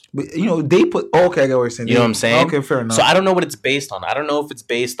 albums. But, you know, they put... Oh, okay, I get what you're saying. You know what I'm saying? Okay, fair enough. So I don't know what it's based on. I don't know if it's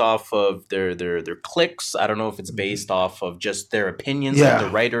based off of their clicks. I don't know if it's based off of just their opinions of the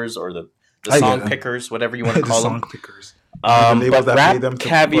writers or the song pickers, whatever you want to call them. Song pickers. But Rap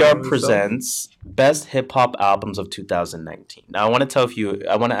Caviar presents Best Hip Hop Albums of 2019. Now, I want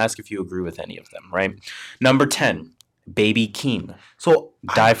to ask if you agree with any of them, right? Number 10, Baby Keem. So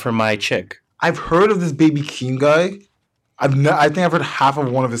Die for My Chick. I've heard of this Baby Keem guy. I think I've heard half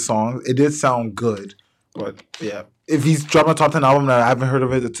of one of his songs. It did sound good, but yeah. If he's dropping a top 10 album and I haven't heard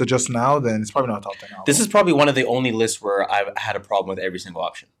of it to just now, then it's probably not a top 10 album. This is probably one of the only lists where I've had a problem with every single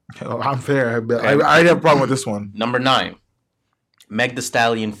option. I'm fair. Okay. I have a problem with this one. Number 9. Meg Thee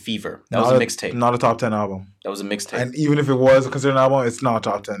Stallion Fever. That was a mixtape. Not a top 10 album. That was a mixtape. And even if it was considered an album, it's not a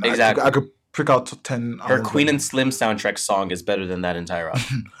top 10. Exactly. I could pick out 10. Her Queen and Slim soundtrack song is better than that entire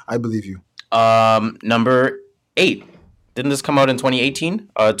album. I believe you. Number 8. Didn't this come out in 2018?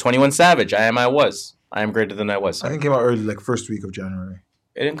 21 Savage. I Am Greater Than I Was. I think it came out early, like first week of January.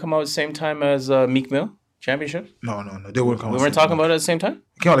 It didn't come out at the same time as Meek Mill Championship? No. They wouldn't come out. We weren't talking about it at the same time?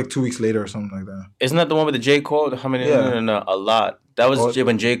 It came out like 2 weeks later or something like that. Isn't that the one with the J. Cole? How many? Yeah. No, a lot. That was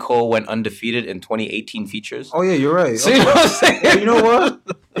when J. Cole went undefeated in 2018 features. Oh, yeah, you're right. See what I'm saying? Yeah, you know what?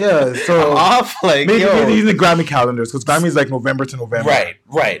 Yeah, so... I'm off, like, maybe using the Grammy calendars, because Grammy's like November to November.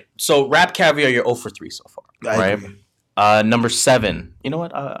 Right. So, Rap Caviar, you're 0 for 3 so far. I agree. Number 7. You know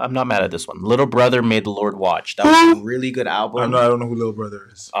what? I'm not mad at this one. Little Brother Made the Lord Watch. That was a really good album. I don't know who Little Brother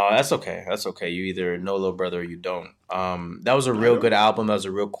is. That's okay. You either know Little Brother or you don't. That was a real good album. That was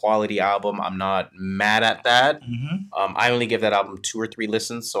a real quality album. I'm not mad at that. Mm-hmm. I only give that album 2 or 3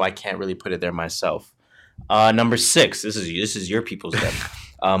 listens, so I can't really put it there myself. Number 6. This is your people's then.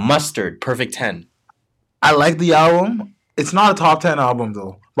 Mustard, Perfect 10. I like the album. It's not a top 10 album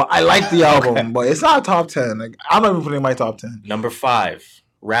though. But I like the album, okay. But it's not a top 10. Like, I'm not even putting it in my top 10. Number 5,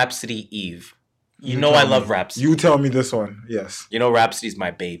 Rhapsody Eve. You know I love Rhapsody. You tell me this one, yes. You know Rhapsody's my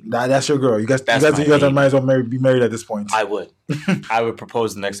baby. That's your girl. You guys might as well be married at this point. I would. I would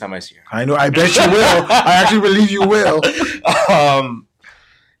propose the next time I see her. I know. I bet you will. I actually believe you will.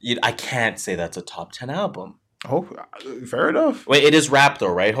 I can't say that's a top 10 album. Oh, fair enough. Wait, it is rap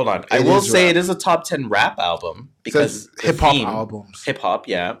though, right? Hold on. I will say it is a top 10 rap album because hip hop albums. Hip hop,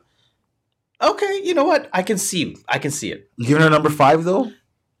 yeah. Okay, you know what? I can see it. You giving her number 5 though?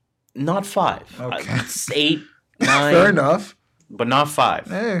 Not 5. Okay. It's 8, 9. Fair enough. But not 5.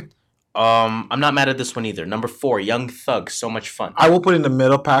 Hey. I'm not mad at this one either. Number 4, Young Thug, So Much Fun. I will put it in the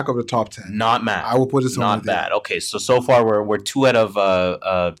middle pack of the top 10. Not mad. I will put it not bad. There. Okay, so far we're 2 out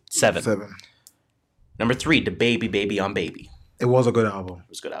of 7. 7. Number 3, The Baby Baby on Baby. It was a good album. It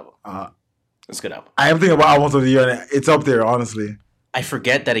was a good album. It's a good album. I am thinking about albums of the year, and it's up there, honestly. I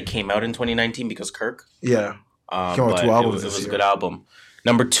forget that it came out in 2019 because Kirk. Yeah. Came out 2 albums. It was a good album.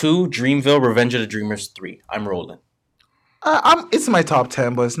 Number 2, Dreamville, Revenge of the Dreamers 3. I'm rolling. It's my top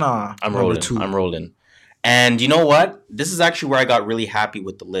 10, but it's not. I'm rolling. And you know what? This is actually where I got really happy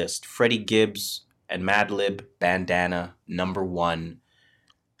with the list. Freddie Gibbs and Madlib, Bandana, number 1.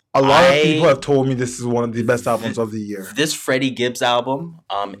 A lot of people have told me this is one of the best albums of the year. This Freddie Gibbs album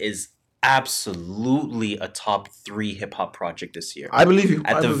is absolutely a top 3 hip hop project this year. I believe you.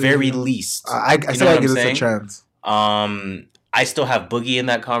 At the very least. I still gotta give this a chance. I still have Boogie in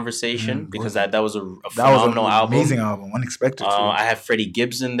that conversation because that was a phenomenal album. Amazing album. Unexpected. I have Freddie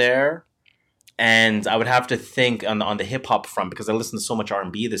Gibbs in there. And I would have to think on the hip hop front because I listened to so much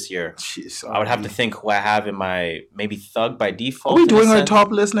R&B this year. Jeez, I would have to think who I have in my maybe Thug by default. Are we doing our top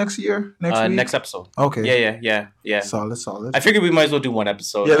list next year? Next week? Next episode. Okay. Yeah. Solid. I figured we might as well do one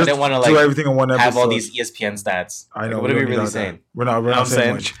episode. Yeah, I didn't want to do everything in one episode. Have all these ESPN stats. I know. Like, what are we really saying? We're not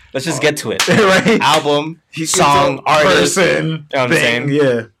saying much. Let's just get to it. Right? Album, song, artist, person, you know what I'm saying?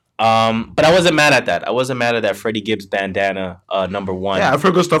 Yeah. But I wasn't mad at that. I wasn't mad at that Freddie Gibbs Bandana number 1. Yeah, I've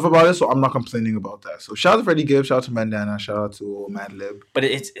heard good stuff about it, so I'm not complaining about that. So shout out to Freddie Gibbs, shout out to Bandana, shout out to Madlib. But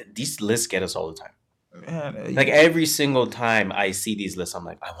these lists get us all the time. Man, like every single time I see these lists, I'm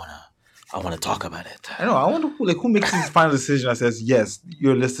like, I wanna talk about it. I know. I wonder who makes this final decision that says yes,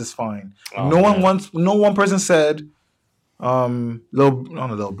 your list is fine. No one person said.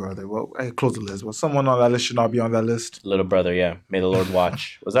 Little Brother. Well, I close the list. Well, someone on that list should not be on that list. Little Brother, yeah. May the Lord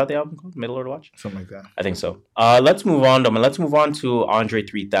Watch. Was that the album called? May the Lord Watch? Something like that. I think so. Let's move on, Dom. Let's move on to Andre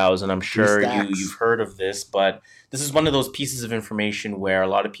 3000. I'm sure you've heard of this, but this is one of those pieces of information where a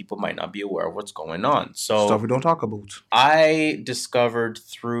lot of people might not be aware of what's going on. So stuff we don't talk about. I discovered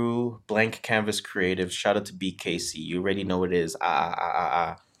through Blank Canvas Creative. Shout out to BKC. You already know what it is.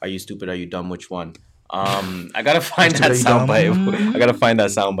 Are you stupid? Are you dumb? Which one? I gotta find that soundbite. I gotta find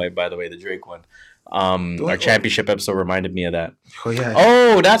that soundbite, by the way, the Drake one. Our championship episode reminded me of that. Oh yeah.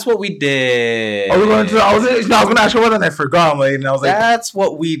 Oh, that's what we did. I was gonna ask you what, and I forgot. And I was like, that's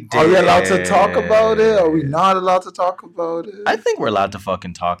what we did. Are we allowed to talk about it? Are we not allowed to talk about it? I think we're allowed to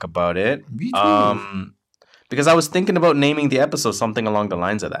fucking talk about it. Me too. Because I was thinking about naming the episode something along the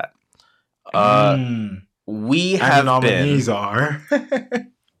lines of that. We have nominees are.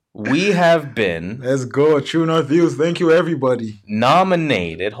 We have been. Let's go. True North Views. Thank you, everybody.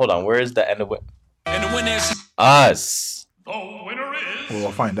 Nominated. Hold on. Where is the end of it? And the winner is us. The winner is.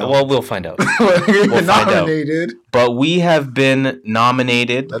 We'll find out. Well, we'll find out. We'll nominated. Find out. But we have been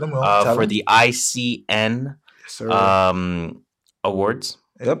nominated for the ICN awards.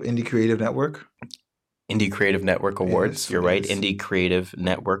 Yep, Indie Creative Network. Indie Creative Network Awards. Yes, you're right. Indie Creative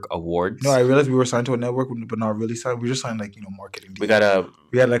Network Awards. No, I realized we were signed to a network, but not really signed. We just signed marketing deal.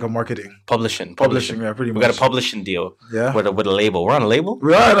 We had like a marketing. Publishing. Yeah, pretty much. We got a publishing deal. Yeah. With a label. We're on a label?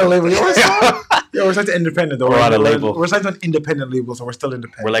 We are on a label. Yeah, we're signed to independent though. We're on a label. We're signed to an independent label, so we're still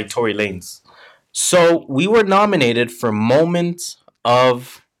independent. We're like Tory Lanez. So we were nominated for Moment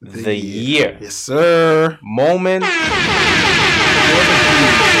of the Year. Yes, sir. Moment.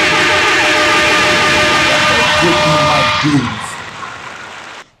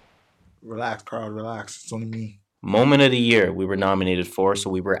 Relax, Carl. Relax. It's only me. Moment of the Year we were nominated for, so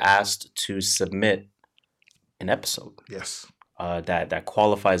we were asked to submit an episode. Yes. That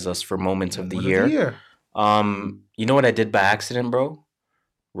qualifies us for Moment of the Year. You know what I did by accident, bro?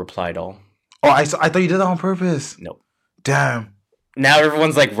 Replied all. Oh, I thought you did that on purpose. No. Damn. Now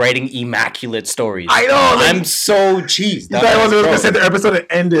everyone's like writing immaculate stories. I know. Like, I'm so cheesed. You thought I was going to say the episode had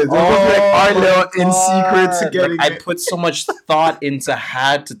ended. It was like our little in secret to getting I put so much thought into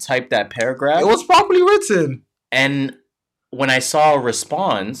how to type that paragraph. It was properly written. And when I saw a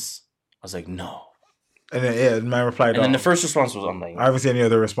response, I was like, no. And then, man replied. And then the first response was, I'm like, I haven't seen any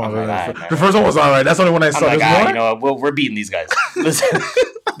other response. The first one was all right. That's the only one I saw. I'm like, we're beating these guys. Listen,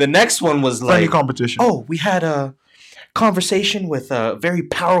 the next one was like competition. Oh, we had a conversation with a very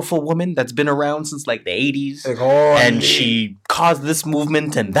powerful woman that's been around since like the 80s. And she caused this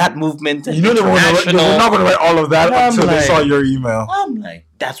movement and that movement. And they were not going to write all of that until they saw your email. I'm like,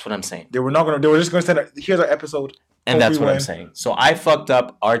 that's what I'm saying. They were just going to send here's our episode. And that's what I'm saying. So I fucked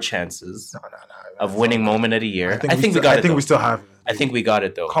up our chances of winning Moment of the Year. I think we got it. I think we still have it. I think we got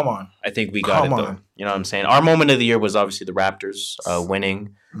it though. Come on. I think we got it though. You know what I'm saying? Our Moment of the Year was obviously the Raptors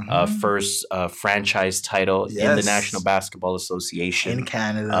winning first franchise title in the National Basketball Association in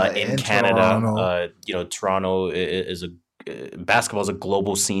Canada. Toronto is basketball is a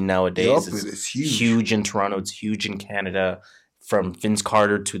global scene nowadays. It's huge in Toronto. It's huge in Canada. From Vince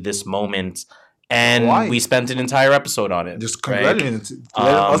Carter to this moment. And we spent an entire episode on it. Just congratulating to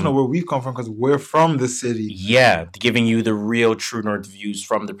let us know where we've come from because we're from the city. Yeah, giving you the real True North views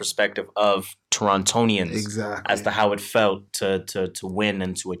from the perspective of Torontonians. Exactly. As to how it felt to win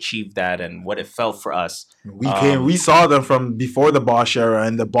and to achieve that and what it felt for us. We saw them from before the Bosch era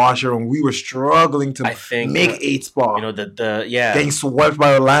and the Bosch era when we were struggling to make 8 spot. You know, getting swept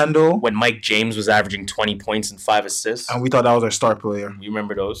by Orlando. When Mike James was averaging 20 points and 5 assists. And we thought that was our star player. You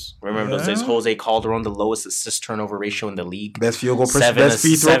remember those? Those days? Jose Calderon, the lowest assist turnover ratio in the league. Best field goal best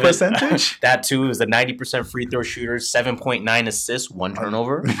free throw percentage. That too is a 90% free throw shooter, 7.9 assists, 1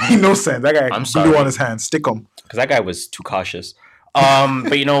 turnover. No sense. That guy blew on his hands. Stick him. Because that guy was too cautious.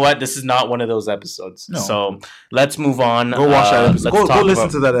 But you know what? This is not one of those episodes. No. So let's move on. Go watch that episode. Go listen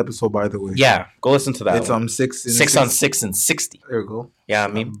to that episode, by the way. Yeah, go listen to that. It's 6 on 6 and 60. There you go. Yeah, I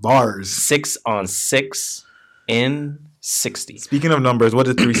mean bars. 6 on 6 in 60. Speaking of numbers, what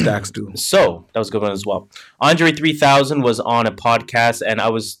did 3 Stacks do? So that was a good one as well. Andre 3000 was on a podcast, and I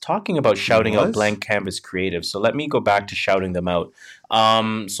was talking about shouting out Blank Canvas Creatives. So let me go back to shouting them out.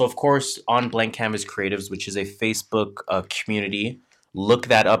 So of course, on Blank Canvas Creatives, which is a Facebook community, look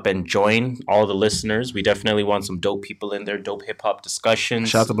that up and join all the listeners. We definitely want some dope people in there, dope hip hop discussions.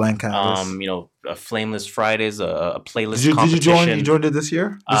 Shout out to Blank Canvas. Flameless Fridays, a playlist competition. Did you join? You joined it this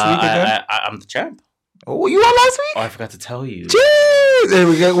year? This week again? I'm the champ. Oh, you won last week? Oh, I forgot to tell you. Jeez! There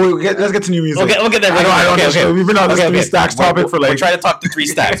we go. Let's get to new music. We'll get there. Okay. We've been on this 3 Stacks topic for like... We're trying to talk to 3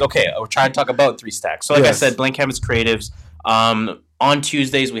 Stacks. Okay, we're trying to talk about 3 Stacks. So like I said, Blank Canvas Creatives. On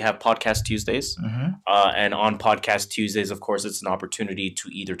Tuesdays, we have Podcast Tuesdays. And on Podcast Tuesdays, of course, it's an opportunity to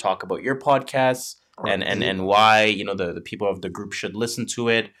either talk about your podcasts and why, the people of the group should listen to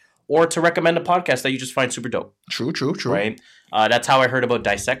it, or to recommend a podcast that you just find super dope. True. Right? That's how I heard about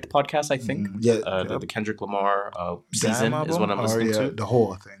Dissect podcast, I think. The Kendrick Lamar season is what I'm listening to. The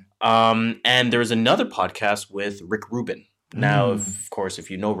whole thing. And there's another podcast with Rick Rubin. Now, of course,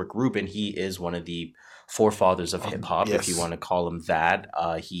 if you know Rick Rubin, he is one of the forefathers of hip hop, if you want to call him that.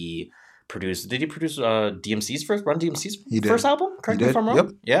 He produced. Did he produce DMC's first? Run DMC's first album? Correct me if I'm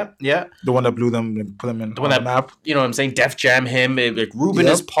wrong. Yep. Yeah. The one that blew them, put them in the map. You know what I'm saying? Def Jam him. Like Rubin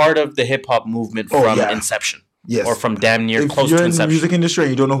is part of the hip hop movement from inception. Yes. Or from damn near close to inception. If you're in the music industry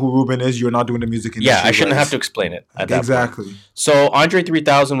and you don't know who Rubin is, you're not doing the music industry. Yeah, I shouldn't have to explain it at that point. So Andre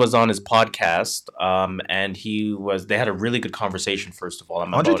 3000 was on his podcast, and they had a really good conversation, first of all.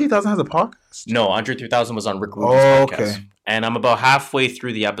 Andre 3000 has a podcast? No, Andre 3000 was on Rick Rubin's podcast. Okay. And I'm about halfway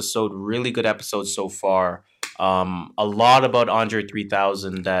through the episode. Really good episode so far. a lot about Andre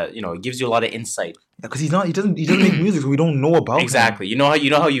 3000 that, you know, it gives you a lot of insight. Because he doesn't make music, so we don't know about exactly. him. You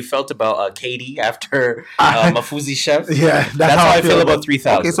know how you felt about KD after Mafuzi Chef. Yeah, that's how I feel about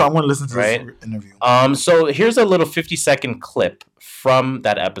 3000. Okay, so I want to listen to this interview. So here's a little 50-second clip from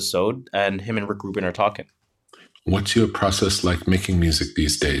that episode, and him and Rick Rubin are talking. What's your process like making music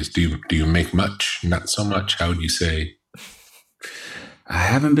these days? Do you make much? Not so much? How would you say? I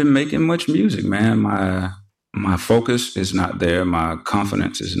haven't been making much music, man. My focus is not there. My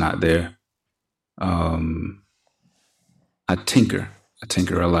confidence is not there. I tinker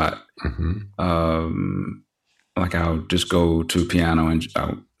a lot. Mm-hmm. Like I'll just go to a piano and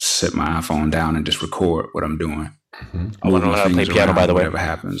I'll set my iPhone down and just record what I'm doing. Mm-hmm. I want to know how to play piano, by the way. Whatever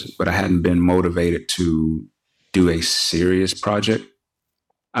happens. But I hadn't been motivated to do a serious project.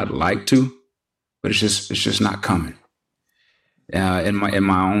 I'd like to, but it's just not coming. In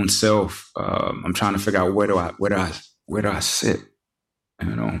my own self, I'm trying to figure out where do I sit.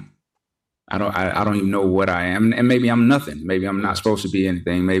 You know, I don't even know what I am, and maybe I'm nothing. Maybe I'm not supposed to be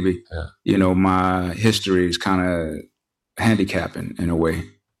anything. Maybe you know, my history is kind of handicapping in a way.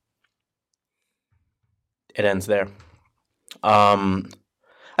 It ends there.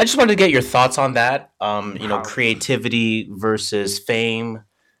 I just wanted to get your thoughts on that. You know, creativity versus fame.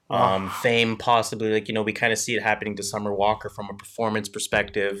 Fame possibly, like, you know, we kind of see it happening to Summer Walker from a performance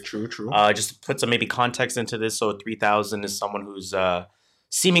perspective. True. Just to put some maybe context into this. So 3000 is someone who's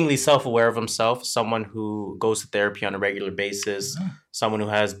seemingly self-aware of himself, someone who goes to therapy on a regular basis, someone who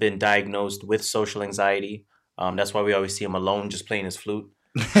has been diagnosed with social anxiety. That's why we always see him alone, just playing his flute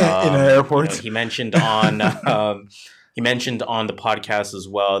in an airport. You know, he mentioned on the podcast as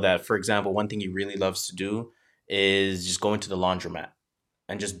well that, for example, one thing he really loves to do is just going to the laundromat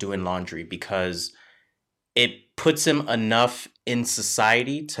and just doing laundry, because it puts him enough in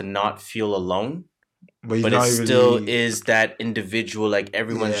society to not feel alone. But it still is that individual, like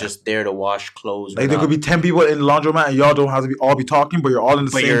everyone's just there to wash clothes. Like there could be 10 people in the laundromat and y'all don't have to all be talking, but you're all in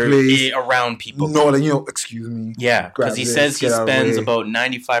the same place. Around people. No, like, you know, excuse me. Yeah, because he says he spends about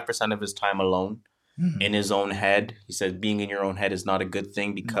 95% of his time alone in his own head. He says being in your own head is not a good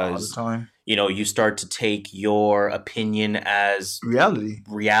thing because, you know, you start to take your opinion as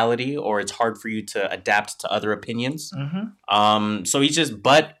reality, or it's hard for you to adapt to other opinions. So he's just,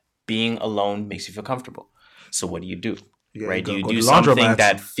 but being alone makes you feel comfortable. So what do you do? Right? Do you do something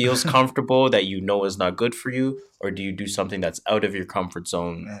that feels comfortable that you know is not good for you, or do you do something that's out of your comfort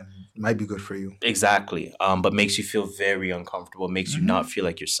zone? And might be good for you. Exactly. But makes you feel very uncomfortable, makes you not feel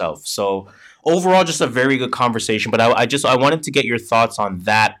like yourself. So overall, just a very good conversation. But I wanted to get your thoughts on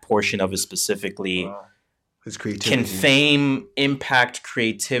that portion of it specifically. His creativity. Can fame impact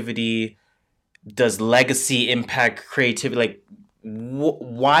creativity? Does legacy impact creativity? Like,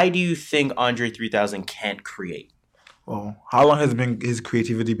 why do you think Andre 3000 can't create? Well, how long has his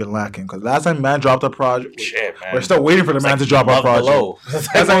creativity been lacking? Because last time man dropped a project, we're still waiting for the man to drop a project. Below. What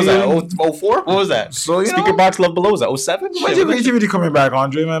was that? 04? What was that? So, Speaker Box Love Below, was that 07? When's your creativity coming back,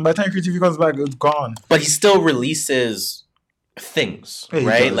 Andre, man? By the time creativity comes back, it's gone. But he still releases things,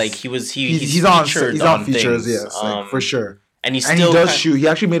 right? Like he's featured on features, things. Yes, like, for sure. And he does shoe. He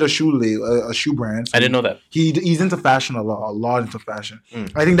actually made a shoe brand. So I didn't know that. He's into fashion a lot into fashion.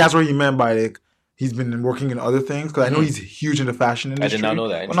 I think that's what he meant by, like, he's been working in other things, because I know he's huge in the fashion industry. I did not know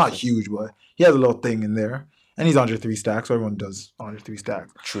that. Well, not huge, but he has a little thing in there. And he's Andre 3 Stacks, so everyone does Andre 3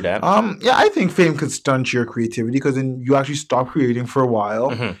 Stacks. True that. Yeah, I think fame could stunt your creativity, because then you actually stop creating for a while,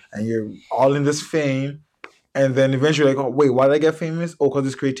 and you're all in this fame. And then eventually, like, oh, wait, why did I get famous? Oh, because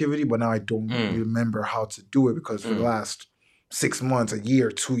it's creativity, but now I don't remember how to do it, because for the last 6 months, a year,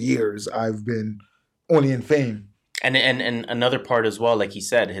 2 years, I've been only in fame. And another part as well, like he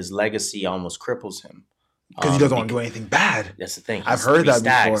said, his legacy almost cripples him. Because he doesn't want to do anything bad. That's the thing. I've heard that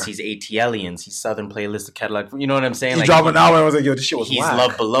before. He's ATLians. He's Southern Playlist of Cadillac. You know what I'm saying? He dropped an album and I was like, yo, this shit was he's whack.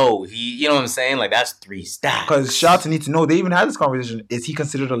 Love Below. You know what I'm saying? Like, that's 3 Stacks. Because shout to Need to Know, they even had this conversation. Is he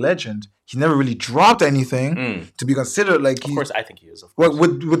considered a legend? He never really dropped anything to be considered like... Of course, I think he is. Of course.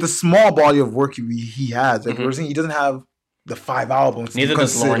 With the small body of work he has, like we're saying, he doesn't have the 5 albums. Neither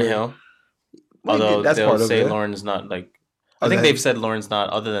does Lauryn Hill. Although that's they'll part of say it. Lauren's not like... I think they've said Lauren's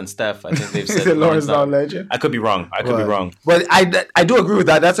not, other than Steph. I think they've said Lauren's not a legend. I could be wrong. I could be wrong. But I do agree with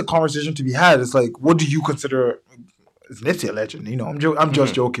that. That's a conversation to be had. It's like, what do you consider... Is Nipsey a legend? You know, I'm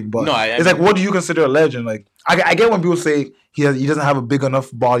just joking. But it's like, what do you consider a legend? Like, I get when people say he doesn't have a big enough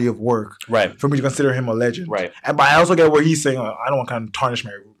body of work for me to consider him a legend. Right. But I also get where he's saying, I don't want to kind of tarnish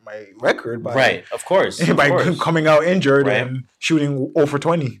my record by of course coming out injured and shooting 0 for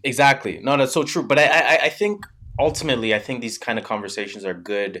 20. Exactly. No, that's so true. But I think ultimately, I think these kind of conversations are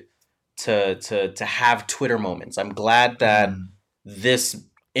good to have Twitter moments. I'm glad that this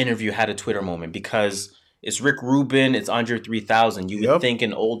interview had a Twitter moment because it's Rick Rubin, it's Andre 3000. You would think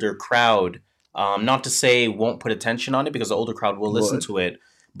an older crowd, not to say won't put attention on it because the older crowd will listen to it,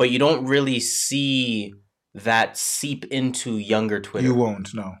 but you don't really see that seep into younger Twitter. You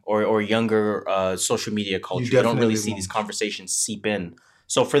won't, no. Or younger social media culture. You don't really see these conversations seep in.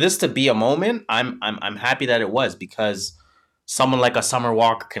 So for this to be a moment, I'm happy that it was because someone like a Summer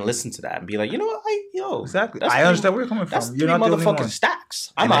Walker can listen to that and be like, you know what, exactly. I understand where you're coming from. You're not the only one.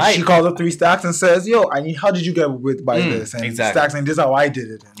 Stacks. She calls up 3 Stacks and says, how did you get with by this? And exactly. Stacks saying, this is how I did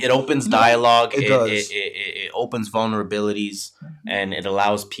it. It opens dialogue. It does. It opens vulnerabilities and it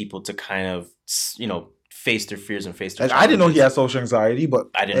allows people to kind of, face their fears and face their challenges. I didn't know he had social anxiety,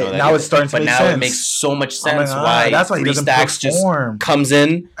 but I didn't know that now either. it's starting to make sense. But now it makes so much sense why that's why he 3 doesn't Stacks just comes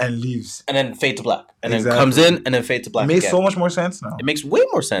in and leaves. And then fade to black. And then comes in and then fade to black. It makes so much more sense now. It makes way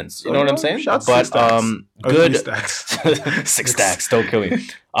more sense. You know what I'm saying? But good 6 Stacks. Don't kill me.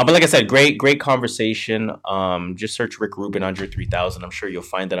 But like I said, great conversation. Just search Rick Rubin Andre 3000. I'm sure you'll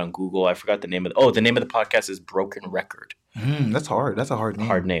find that on Google. I forgot the name of the name of the podcast is Broken Record. That's hard. That's a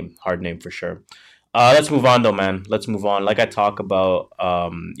hard name. Hard name for sure. Let's move on though, man. Let's move on. Like I talk about,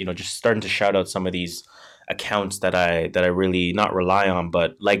 just starting to shout out some of these accounts that I really not rely on,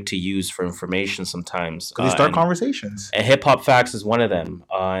 but like to use for information sometimes. Because they start conversations. And Hip Hop Facts is one of them,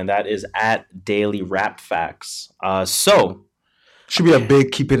 and that is at Daily Rap Facts. So should be a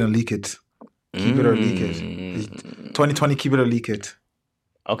big keep it and leak it. Keep it or leak it. 2020, keep it or leak it.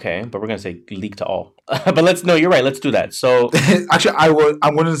 Okay, but we're gonna say leak to all. But you're right. Let's do that. So actually,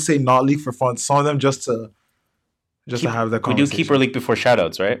 I'm going to say not leak for fun. Some of them just to have that conversation. We do keep or leak before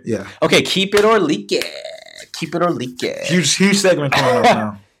shoutouts, right? Yeah. Okay, keep it or leak it. Keep it or leak it. Huge segment coming up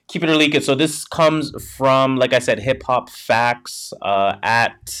now. Keep it or leak it. So this comes from, like I said, Hip Hop Facts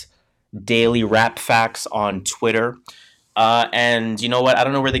at Daily Rap Facts on Twitter. And you know what? I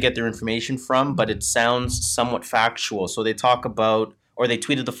don't know where they get their information from, but it sounds somewhat factual. So they talk about, or they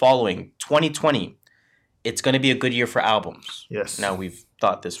tweeted the following: 2020, it's going to be a good year for albums. Yes. Now, we've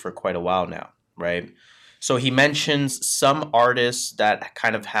thought this for quite a while now, right? So he mentions some artists that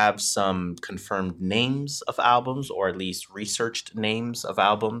kind of have some confirmed names of albums, or at least researched names of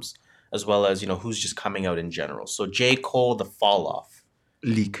albums, as well as, who's just coming out in general. So J. Cole, The Fall Off.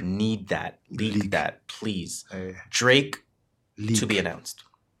 Leak. Need that. Leak that, please. Drake, leak. To be announced.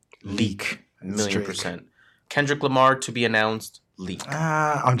 Leak. 1,000,000%. Kendrick Lamar, to be announced. Leak.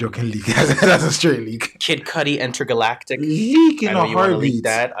 I'm joking. Leak. That's a straight leak. Kid Cudi, Intergalactic. Leak in a heartbeat. Leak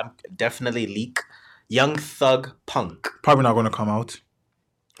that. I'm definitely leak. Young Thug, Punk. Probably not going to come out.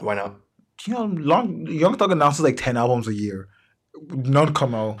 Why not? Young Thug announces like 10 albums a year. None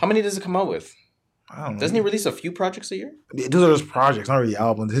come out. How many does it come out with? I don't know. Doesn't he release a few projects a year? Those are just projects, not really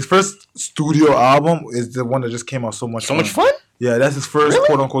albums. His first studio album is the one that just came out so much fun? Yeah, that's his first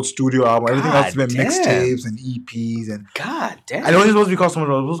quote-unquote studio album. Everything else has been mixtapes and EPs. And God damn. I know he's supposed to be called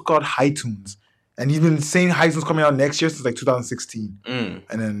something else. It's called High Tunes. And he's been saying High Tunes coming out next year since like 2016. And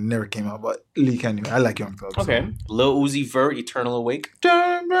then never came out. But leak anyway. I like Young Thug. Okay. So. Lil Uzi Vert, Eternal Awake.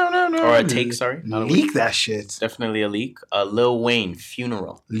 Or a take, sorry. Not leak that shit. Definitely a leak. Lil Wayne,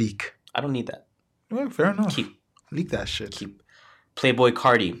 Funeral. Leak. I don't need that. Yeah, fair enough. Keep. Leak that shit. Keep. Playboy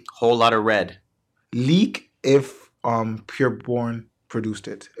Cardi, Whole Lotta Red. Leak if Pureborn produced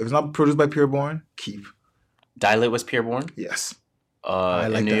it. If it's not produced by Pureborn, keep. Dilate was Pureborn? Yes.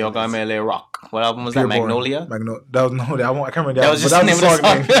 In New York, I'm LA Rock. What album was that? Magnolia? That was that one. I can't remember that was just the name of the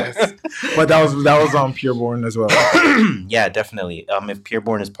song. Yes. But that was on Pureborn as well. Yeah, definitely. If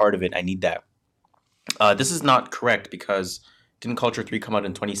Pureborn is part of it, I need that. This is not correct because didn't Culture 3 come out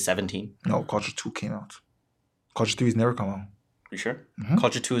in 2017? No, Culture 2 came out. Culture 3 has never come out. You sure? Mm-hmm.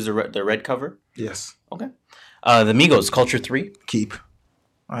 Culture 2 is the red cover? Yes. Okay. The Migos, Culture 3? Keep.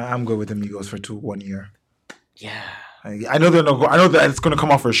 I'm good with the Migos for 1 year. Yeah. I know they're no. I know that it's gonna come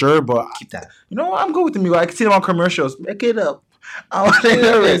out for sure, but keep that. You know what? I'm good with the Migos. I can see them on commercials. Make it up. I want to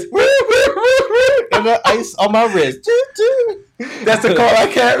hear it. I got ice on my wrist. That's the call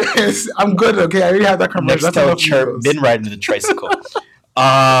I can't miss. I'm good. Okay, I already have that commercial. Nextel chirp. Been riding the tricycle.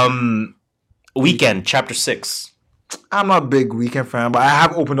 Weekend Chapter 6. I'm not a big Weekend fan, but I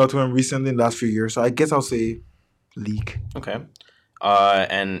have opened up to him recently in the last few years, so I guess I'll say leak. Okay.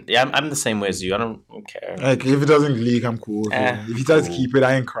 And yeah, I'm the same way as you. I don't care. Like if it doesn't leak, I'm cool. If he does keep it,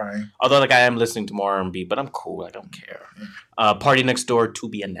 I ain't crying. Although like I am listening to more R&B, but I'm cool. I don't care. Party Next Door to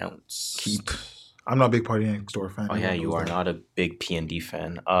be announced. Keep. I'm not a big Party Next Door fan. Oh yeah, you are not a big P&D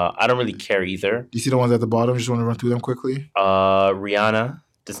fan. I don't really care either. Do you see the ones at the bottom? Just want to run through them quickly. Rihanna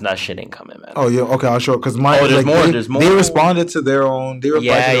That shit ain't coming, man. Oh yeah, okay, I'll show. Because there's more. There's more. They responded to their own. They replied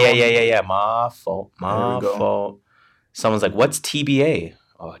yeah. My fault. Someone's like, "What's TBA?"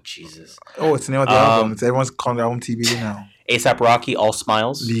 Oh Jesus. Oh, it's the name of the album. Everyone's calling their album TBA now. ASAP Rocky, All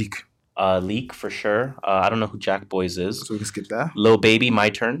Smiles. Leak for sure. I don't know who Jack Boys is. So we can skip that. Lil Baby, My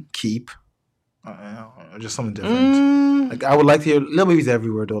Turn. Keep. Just something different. Like I would like to hear Lil Baby's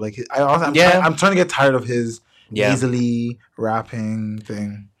everywhere though. Like I'm trying to get tired of his easily rapping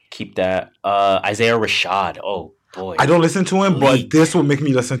thing. Keep that. Isaiah Rashad. Oh boy. I don't listen to him, but this will make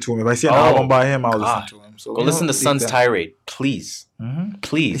me listen to him. If I see an album by him, I'll listen to him. So go listen to Sun's Tirade, please. Mm-hmm.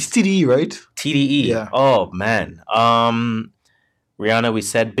 Please. It's TDE, right? TDE. Yeah. Oh man. Rihanna, we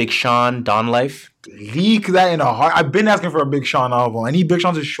said Big Sean, Don Life. Leak that in a heart. I've been asking for a Big Sean album. I need Big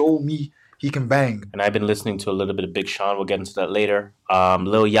Sean to show me he can bang. And I've been listening to a little bit of Big Sean. We'll get into that later.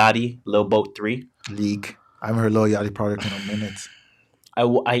 Lil Yachty, Lil Boat 3. Leak. I haven't heard Lil Yachty product in a minute.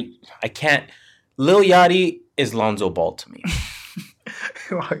 I can't. Lil Yachty is Lonzo Ball to me.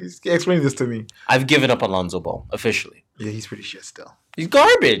 Explain this to me. I've given up on Lonzo Ball officially. Yeah, he's pretty shit still. He's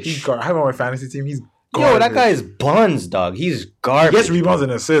garbage. I have him on my fantasy team. He's garbage. Yo, that guy is buns, dog. He's garbage. He gets rebounds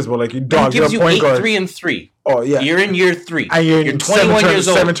and assists, but like, dog, he gives you 8, 3, and 3. Oh yeah, you're in year 3. And you're 21 years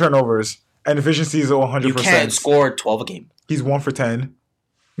old. 7 turnovers and efficiency is 100%. You can't score 12 a game. He's 1 for 10.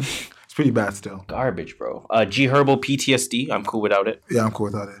 It's pretty bad still. Garbage, bro. G Herbo, PTSD. I'm cool without it. Yeah, I'm cool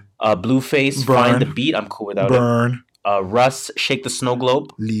without it. Blueface, Find the Beat. I'm cool without it. Russ, Shake the Snow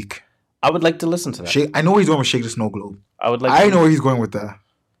Globe. Leak. I would like to listen to that. I know where he's going with Shake the Snow Globe. I would like. I know where he's going with that.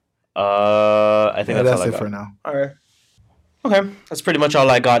 I think that's it for now. All right. Okay, that's pretty much all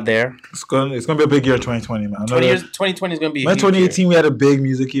I got there. It's gonna be a big year, 2020, man. 2020 is gonna be. 2018 we had a big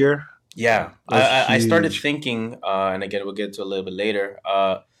music year. Yeah, I started thinking, and again we'll get to a little bit later.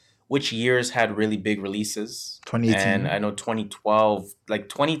 Which years had really big releases? 2018. And I know 2012, like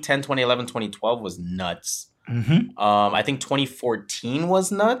 2010, 2011, 2012 was nuts. Mm-hmm. I think 2014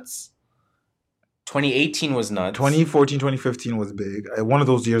 was nuts. 2018 was nuts. 2014, 2015 was big. One of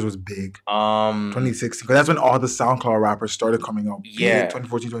those years was big. 2016, because that's when all the SoundCloud rappers started coming out. Yeah.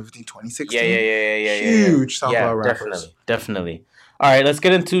 2014, 2015, 2016. Yeah. Huge SoundCloud rappers. Definitely. All right, let's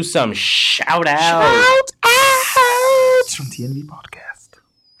get into some shout-outs. From TNV Podcast.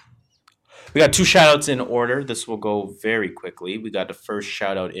 We got 2 shout-outs in order. This will go very quickly. We got the first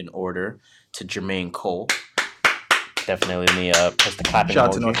shout-out in order to Jermaine Cole. Definitely let me press the clapping. Shout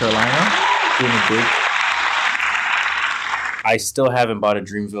out to North Carolina. Doing it big. I still haven't bought a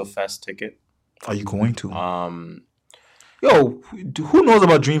Dreamville Fest ticket. Are you going to? Yo, who knows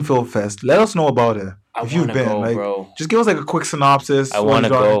about Dreamville Fest? Let us know about it. If you've been, go, bro. Just give us like a quick synopsis. I want to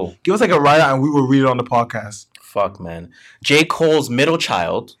go. Give us like a write-up and we will read it on the podcast. Fuck, man. J. Cole's Middle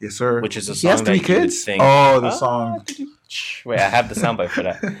Child. Yes, sir. Which is a song he has 3 that kids? Sing. Oh, the song. Wait, I have the soundbite for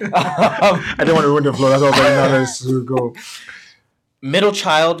that. I didn't want to ruin the flow. That's all. Now let's go. Middle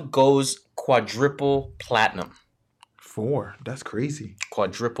Child goes quadruple platinum. 4. That's crazy.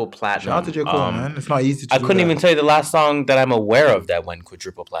 Quadruple platinum. Shout out to J. Cole, man. It's not easy to do I couldn't even tell you the last song that I'm aware of that went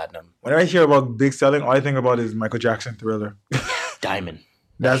quadruple platinum. Whenever I hear about big selling, all I think about is Michael Jackson Thriller. Diamond.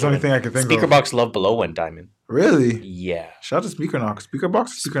 That's the only thing I can think of. Speakerbox Love Below went diamond. Really? Yeah. Shout out to Speaker Knockers. Speakerbox,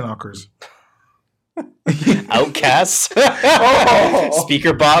 Speaker Knockers. Outcast.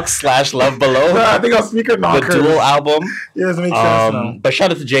 Speakerbox / Love Below. I think I'll Speaker Knockers. The dual album. Yeah, it makes sense now. But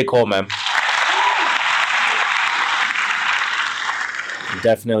shout out to J. Cole, man.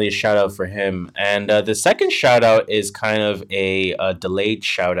 Definitely a shout out for him. And the second shout out is kind of a delayed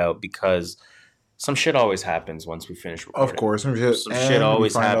shout out because some shit always happens once we finish recording. Of course, some shit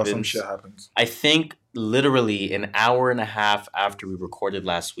always happens. Some shit happens. I think literally an hour and a half after we recorded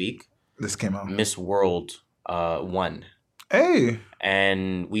last week, this came out. Miss World won. Hey.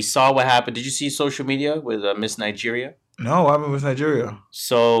 And we saw what happened. Did you see social media with Miss Nigeria? No, what happened with Nigeria?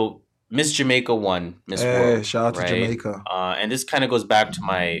 So Miss Jamaica won Miss World. Shout out to Jamaica. And this kind of goes back to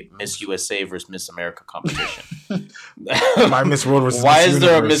my Miss USA versus Miss America competition. My Miss World versus Why Miss is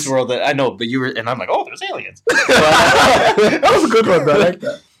there a Universe? Miss World that I know, but you were, and I'm like, oh, there's aliens. That was a good one. I like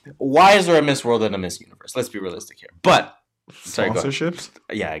that. Why is there a Miss World and a Miss Universe? Let's be realistic here. But sponsorships?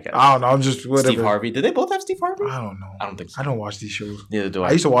 Yeah, I guess. I don't know. I'm just whatever. Steve Harvey. Did they both have Steve Harvey? I don't know. I don't think so. I don't watch these shows. Neither do I.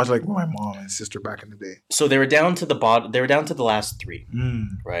 I used to watch like with my mom and sister back in the day. So they were down to the bottom. They were down to the last 3,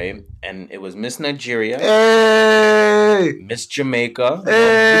 right? And it was Miss Nigeria, hey, Miss Jamaica,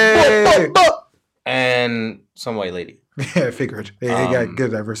 hey, and some white lady. Yeah, I figured. They got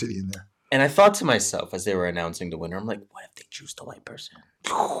good diversity in there. And I thought to myself as they were announcing the winner, I'm like, what if they choose the white person?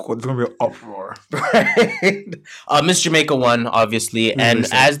 It's gonna be an uproar. Right? Miss Jamaica won, obviously, and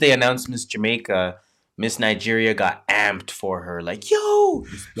as they announced Miss Jamaica, Miss Nigeria got amped for her. Like, yo,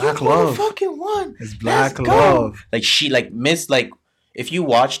 Black love. Fucking won. It's Black love. Like she like Miss like if you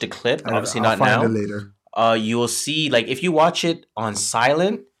watch the clip, obviously I'll not find now. It later. You will see like if you watch it on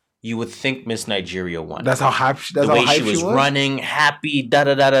silent, you would think Miss Nigeria won. That's how happy. That's the way how hype she was running, happy, da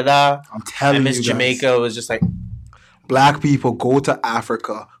da da da da. I'm telling you, Miss Jamaica was just like, Black people go to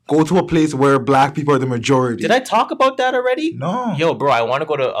Africa. Go to a place where Black people are the majority. Did I talk about that already? No. Yo, bro, I want to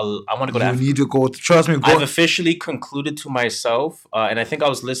go to. I want to go to Africa. You need to go. Trust me. I've officially concluded to myself, and I think I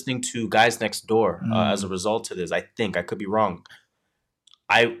was listening to Guys Next Door as a result to this. I think I could be wrong.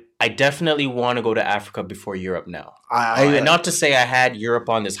 I definitely want to go to Africa before Europe now. And not to say I had Europe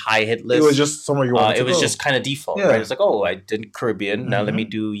on this high hit list. It was just somewhere you wanted to go. It was just kind of default, right? It's like, oh, I did Caribbean. Now let me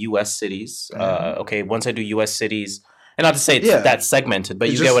do U.S. cities. Okay, once I do U.S. cities. And not to say it's that segmented,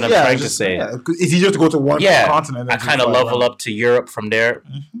 but you get what I'm trying to say. Yeah. It's easier to go to one continent. I kind of level up to Europe from there.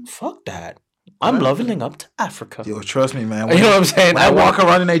 Fuck that. I'm leveling up to Africa. Yo, trust me, man. You know what I'm saying? I walk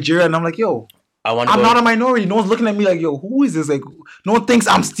around in Nigeria and I'm like, yo, I'm not a minority. No one's looking at me like, yo, who is this? Like, no one thinks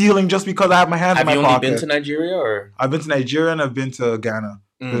I'm stealing just because I have my hands in my pocket. Have you only been to Nigeria, or? I've been to Nigeria and I've been to Ghana.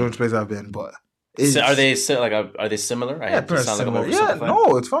 Those are the places I've been, but. Are they similar? Similar.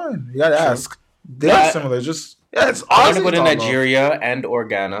 No, it's fine. You gotta ask. They are similar. Just. Yeah, it's awesome. I want to go to Nigeria and or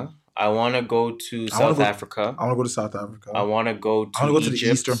Ghana. I want to go to South Africa. I want to go to South Africa. I want to go to the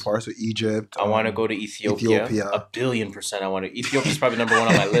eastern parts of Egypt. I want to go to Ethiopia. 1,000,000,000%. I want to. Ethiopia's probably number one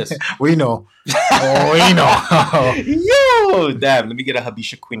on my list. We know. Oh, we know. Yo, damn. Let me get a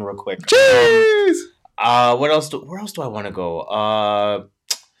Habesha Queen real quick. Jeez. Where else do I want to go?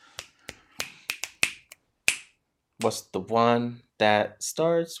 What's the one that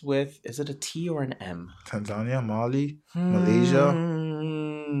starts with, is it a T or an M? Tanzania, Mali, Malaysia,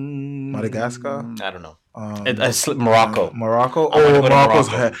 Madagascar. I don't know. Morocco. Morocco. Oh,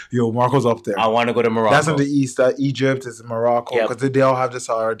 Morocco's up there. I want to go to Morocco. That's in the east. Egypt is Morocco because they all have the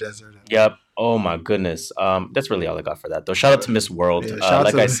Sahara Desert. Yep. Oh my goodness. That's really all I got for that though. Shout out to Miss World.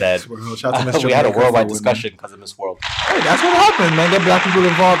 Like I said, we had a worldwide discussion because of Miss World. Hey, that's what happened, man. Get Black people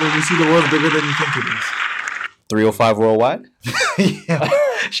involved and you see the world bigger than you think it is. 305 worldwide. Yeah.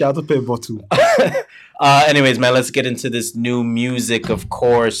 Shout out to Pitbull too. Anyways, man, let's get into this new music, of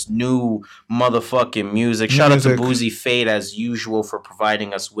course. New motherfucking music. Shout out to Boozy Fade as usual for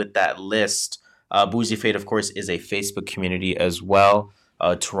providing us with that list. Boozy Fade, of course, is a Facebook community as well.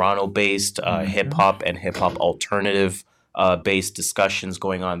 Toronto-based hip-hop and hip-hop alternative based discussions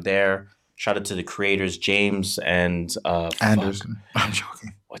going on there. Shout out to the creators, James and Anderson. I'm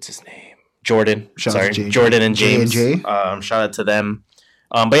joking. What's his name? Jordan. Jordan and James. Shout out to them.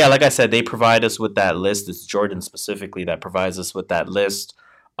 But yeah, like I said, they provide us with that list. It's Jordan specifically that provides us with that list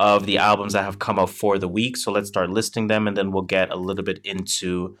of the albums that have come out for the week. So let's start listing them, and then we'll get a little bit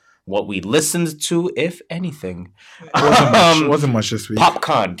into what we listened to, if anything. It wasn't much this week.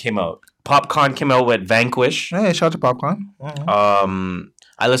 Popcorn came out. Popcorn came out with Vanquish. Hey, shout out to Popcorn.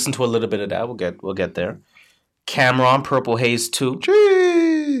 I listened to a little bit of that. We'll get there. Cameron, Purple Haze 2.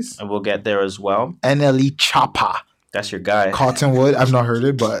 Jeez. And we'll get there as well. NLE Choppa. That's your guy. Cottonwood. I've not heard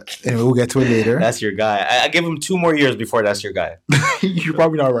it, but anyway, we'll get to it later. That's your guy. I give him 2 more years before that's your guy. You're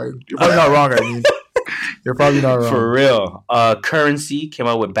probably not right. You're probably not wrong, I mean. You're probably not wrong. For real. Currency came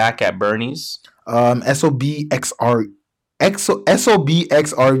out with Back at Bernie's.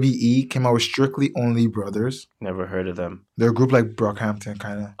 SOBXRBE came out with Strictly Only Brothers. Never heard of them. They're a group like Brockhampton,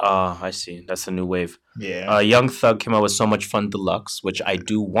 kind of. I see. That's a new wave. Yeah. Young Thug came out with So Much Fun Deluxe, which I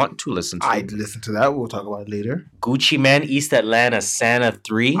do want to listen to. I'd listen to that. We'll talk about it later. Gucci Mane, East Atlanta, Santa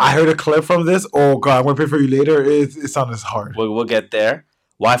 3. I heard a clip from this. Oh, God. I'm going to pay for you later. It's on his heart. We'll get there.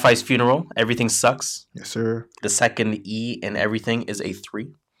 Wi-Fi's Funeral, Everything Sucks. Yes, sir. The second E in everything is a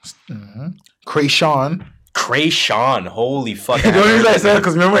 3. Mm-hmm. Krayshawn, holy fuck! The only reason I said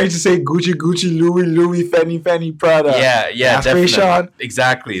because remember I used to say Gucci, Louis, Fendi, Prada. Yeah, definitely. Krayshawn.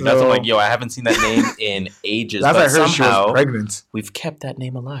 Exactly. So, that's what I'm like, yo, I haven't seen that name in ages. That's but I heard somehow she was pregnant. We've kept that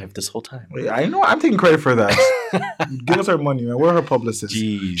name alive this whole time. Wait, I know. I'm taking credit for that. Give us her money, man. We're her publicist.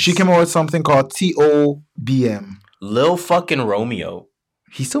 Jeez. She came out with something called TOBM. Lil fucking Romeo.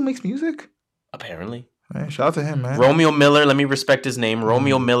 He still makes music? Apparently. Man, shout out to him, man. Romeo Miller, let me respect his name.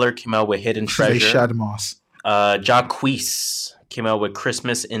 Romeo Miller came out with Hidden Treasure. Shad Moss. Jacquees came out with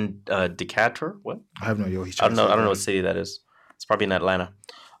Christmas in Decatur. What? I have no idea. I don't know what city that is. It's probably in Atlanta.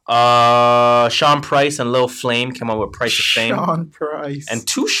 Sean Price and Lil Flame came out with Price of Fame. Sean Price. And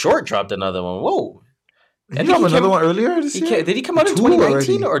Too Short dropped another one. Whoa. Did he drop another one earlier this year? Did he come out in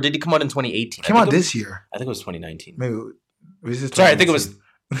 2019 or did he come out in 2018? Came out this year. I think it was 2019. Maybe. Sorry, I think it was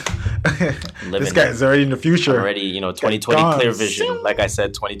This guy's already in the future. Already, 2020 clear vision. Like I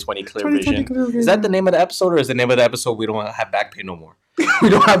said, 2020 clear vision. Is that the name of the episode, or is the name of the episode we don't have back pain no more? We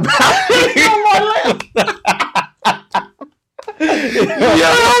don't have back pain no more.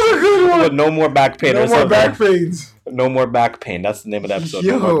 That was a good one. No more back pain. No more back pains. No more back pain. That's the name of the episode.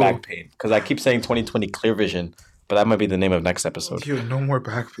 No more back pain. Because I keep saying 2020 clear vision, but that might be the name of next episode. No more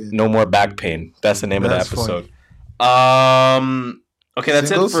back pain. No more back pain. That's the name of the episode. Funny. Okay,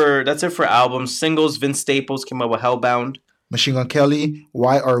 that's it for albums. Singles, Vince Staples came out with Hellbound. Machine Gun Kelly,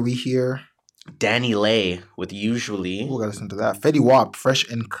 Why Are We Here? Danny Lay with Usually. We gotta listen to that. Fetty Wap, Fresh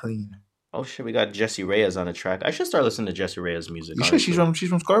and Clean. Oh shit, we got Jessie Reyez on the track. I should start listening to Jessie Reyez music. You should. She's from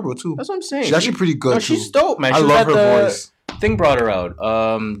Scarborough too. That's what I'm saying. She's actually pretty good. No, she's dope, man. I love her voice. Thing brought her out.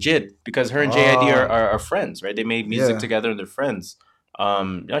 Jid, because her and JID are friends, right? They made music together and they're friends. I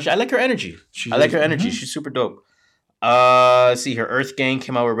like her energy. She's super dope. See, her Earth Gang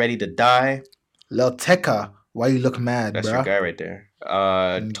came out with Ready to Die. Lil Tecca, Why You Look Mad, That's your guy right there.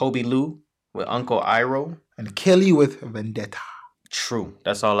 Toby Lou with Uncle Iroh. And Kelly with Vendetta. True.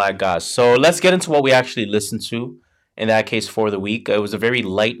 That's all I got. So let's get into what we actually listened to. In that case, for the week. It was a very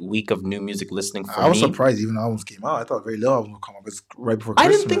light week of new music listening for me. I was surprised even albums came out. I thought very little albums would come out. It's right before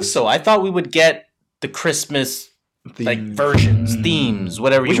Christmas. I didn't think so. I thought we would get the Christmas versions, themes,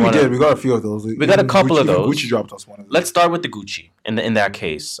 whatever you want. Which we did. We got a few of those. We got a couple of those. Gucci dropped us one of those. Let's start with the Gucci in that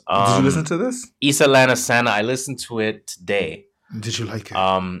case. Did you listen to this? East Atlanta Santa. I listened to it today. Did you like it?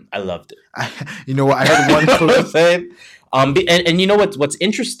 I loved it. You know what? I heard one clip. And you know what's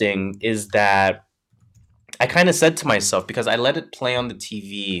interesting is that I kind of said to myself, because I let it play on the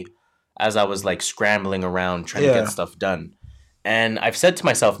TV as I was like scrambling around trying to get stuff done. And I've said to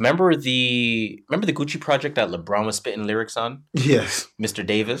myself, remember the Gucci project that LeBron was spitting lyrics on? Yes. Mr.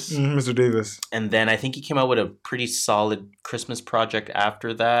 Davis. Mr. Davis. And then I think he came out with a pretty solid Christmas project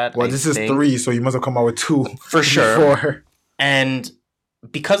after that. Well, this is 3, so you must have come out with 2. For sure. And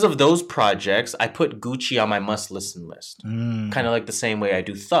because of those projects, I put Gucci on my must-listen list. Kind of like the same way I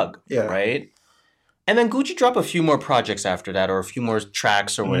do Thug, right? And then Gucci dropped a few more projects after that, or a few more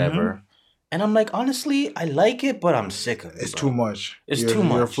tracks or whatever. And I'm like, honestly, I like it, but I'm sick of it. It's too much. It's too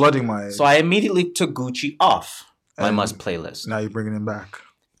much. You're flooding my... So I immediately took Gucci off my must playlist. Now you're bringing him back.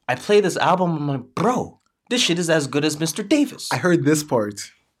 I play this album, I'm like, bro, this shit is as good as Mr. Davis. I heard this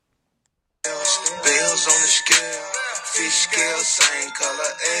part. Bills on the scale, fish scale, same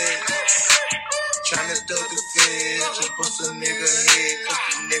color egg. Tryna do the fish, just bust a nigga head, cause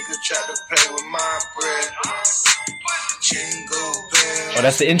the nigga tried to play with my bread. Oh,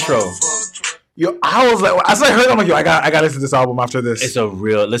 that's the intro. Yo, I was like, as I heard, I'm like, yo, I got to listen to this album after this. It's a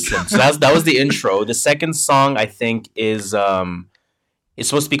real listen. So that was the intro. The second song I think is it's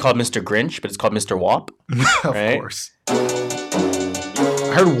supposed to be called Mr. Grinch, but it's called Mr. Wop. Of course.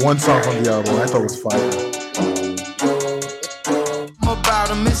 I heard one song from the album. I thought it was fire. About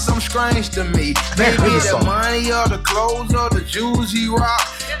him, it's some strange to me. Maybe the money or the clothes or the jewels he rock.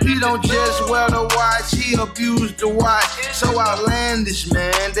 He don't just wear the watch, he abused the watch. So outlandish,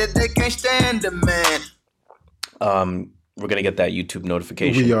 man, that they can't stand the man. We're gonna get that YouTube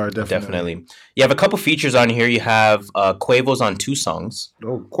notification. We are definitely. You have a couple features on here. You have Quavo's on 2 songs.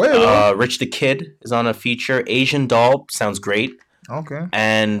 Oh, Quavo. Rich the Kid is on a feature. Asian Doll sounds great. Okay.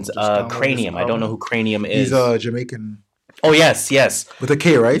 And Cranium. I don't know who Cranium is. He's Jamaican. Oh, yes. With a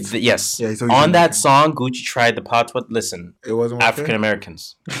K, right? Yes. Yeah, on that song, Gucci tried the patois. Listen, it wasn't African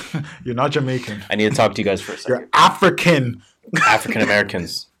Americans. You're not Jamaican. I need to talk to you guys for a second. You're African. African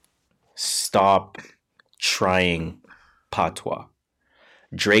Americans, stop trying patois.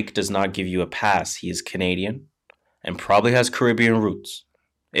 Drake does not give you a pass. He is Canadian and probably has Caribbean roots.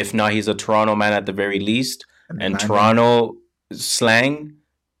 If not, he's a Toronto man at the very least. And Toronto slang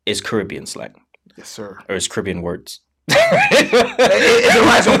is Caribbean slang. Yes, sir. Or is Caribbean words. It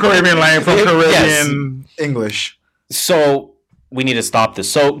derives from Caribbean line, from Caribbean English. So we need to stop this.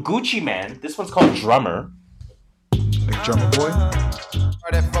 So Gucci Man, this one's called Drummer. Like Drummer Boy.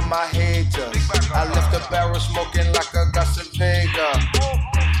 From my head, I left the barrel smoking like a Gus Vega.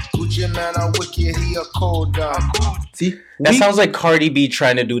 Gucci Man, I'm wicked, he a cold dog. See, that sounds like Cardi B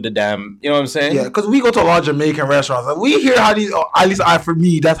trying to do the damn. You know what I'm saying? Yeah, because we go to a lot of Jamaican restaurants. Like, we hear how these. At least for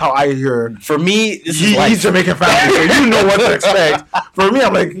me, that's how I hear. For me, he's Jamaican family, so you know what to expect. For me,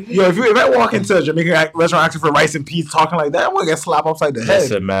 I'm like, yo, if I walk into a Jamaican restaurant asking for rice and peas, talking like that, I'm gonna get slapped upside the head.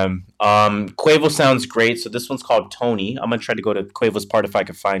 Listen, man. Quavo sounds great. So this one's called Tony. I'm gonna try to go to Quavo's part if I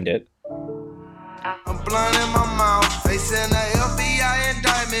can find it. I'm blind in my mouth, facing the FBI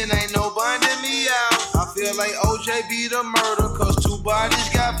indictment, ain't no binding me out. I feel like OJ be the murder, cause 2 bodies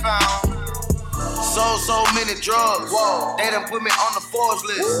got found. sold so many drugs. Whoa. They done put me on the Forbes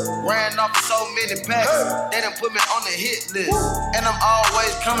list. Ran off with so many packs. They done put me on the hit list. And I'm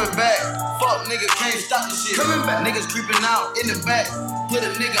always coming back. Fuck nigga, can't stop the shit. Coming back. Niggas creeping out in the back. Put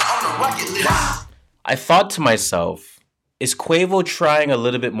a nigga on the rocket list. I thought to myself, is Quavo trying a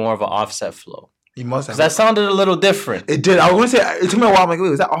little bit more of an Offset flow? He must have. Because that sounded a little different. It did. I was going to say, it took me a while. I'm like, wait,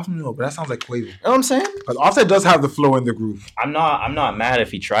 was that Offset? No, but that sounds like Quavo. You know what I'm saying? But Offset does have the flow in the groove. I'm not mad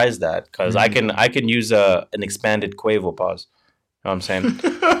if he tries that, because I can use an expanded Quavo pause. You know what I'm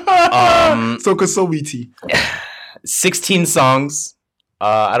saying? So could so be T. 16 songs.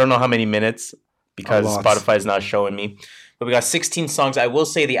 I don't know how many minutes, because Spotify's not showing me. But we got 16 songs. I will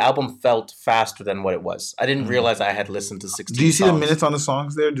say the album felt faster than what it was. I didn't realize I had listened to 16 songs. Do you see the minutes on the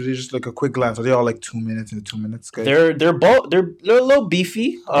songs there? Do they just like a quick glance? Are they all like 2 minutes and 2 minutes? Guys? They're a little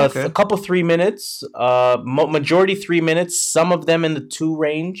beefy. Okay. A couple 3 minutes. Majority 3 minutes. Some of them in the 2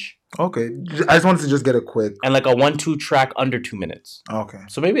 range. Okay. I just wanted to just get a quick. And like a 1-2 track under 2 minutes. Okay.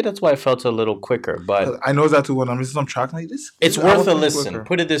 So maybe that's why it felt a little quicker. But I know that too when I'm listening to some track like this. It's worth a listen. Quicker.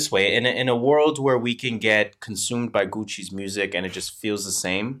 Put it this way. In a world where we can get consumed by Gucci's music and it just feels the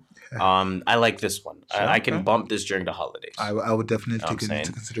same, I like this one. Sure, I can bump this during the holidays. I would definitely take it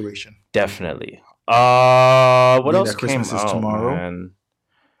into consideration. Definitely. What else Christmas came is out, tomorrow. Man?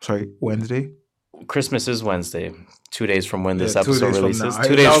 Sorry, Wednesday? Christmas is Wednesday. 2 days from when this episode releases.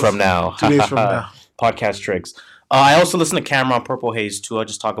 2 days from now. 2 days from now. Podcast tricks. I also listen to Cameron Purple Haze too. I'll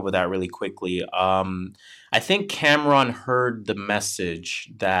just talk about that really quickly. I think Cameron heard the message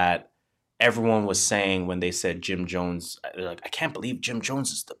that everyone was saying when they said Jim Jones. Like, I can't believe Jim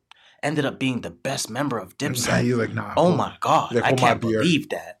Jones ended up being the best member of Dipset. He's like, nah. Oh my God. Like, I can't believe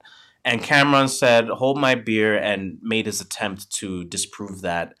that. And Cameron said, hold my beer, and made his attempt to disprove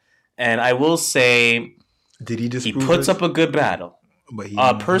that. And I will say, did he disprove he puts up a good battle.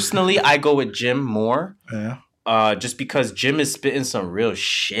 But personally, I go with Jim more. Yeah. Just because Jim is spitting some real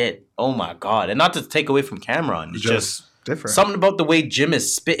shit. Oh my God. And not to take away from Cameron. It's just different. Something about the way Jim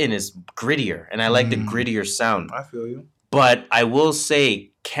is spitting is grittier. And I like the grittier sound. I feel you. But I will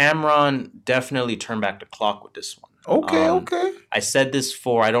say Cameron definitely turned back the clock with this one. Okay. I said this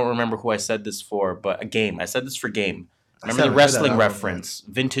for, I don't remember who I said this for, but a Game. I said this for Game. Remember the wrestling reference?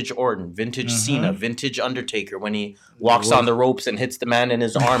 Vintage Orton, vintage Cena, vintage Undertaker, when he walks on the ropes and hits the man in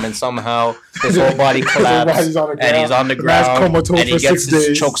his arm, and somehow his whole body collapses and he's on the ground and he gets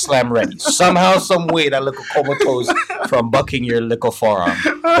his choke slam ready. Somehow, some way, that little comatose from bucking your little forearm.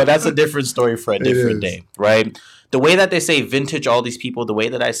 But that's a different story for a different day, right? The way that they say vintage, all these people, the way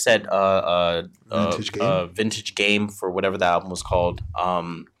that I said vintage game for whatever the album was called.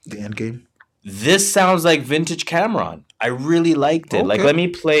 The End Game? This sounds like vintage Cameron. I really liked it. Okay. Like, let me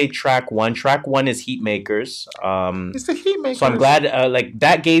play track 1. Track 1 is Heatmakers. It's the Heatmakers. So I'm glad, like,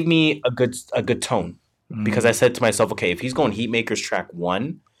 that gave me a good tone. Because I said to myself, okay, if he's going Heatmakers track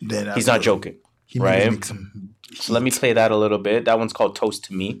 1, then he's not joking. Right? So let me play that a little bit. That one's called Toast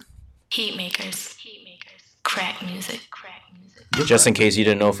to Me. Heatmakers. Crack music. Just in case you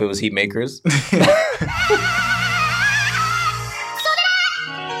didn't know if it was Heatmakers.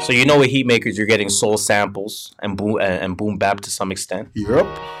 So you know with Heatmakers, you're getting soul samples and boom bap to some extent. Yep.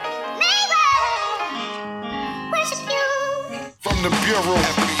 From the Bureau,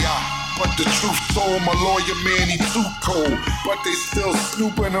 FBI, but the truth told my lawyer man he too cold, but they still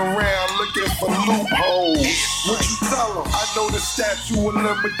snooping around looking for loopholes. What you tell them? I know the statute of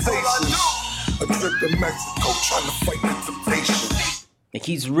limitations. A trip to Mexico trying to fight the temptation. Like,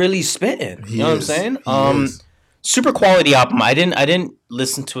 he's really spitting. You know what I'm saying? Super quality album. I didn't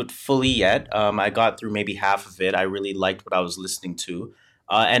listen to it fully yet. I got through maybe half of it. I really liked what I was listening to.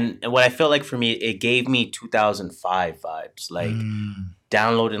 And what I felt like for me, it gave me 2005 vibes. Like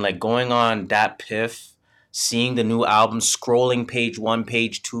downloading, like going on Dat Piff, seeing the new album, scrolling page 1,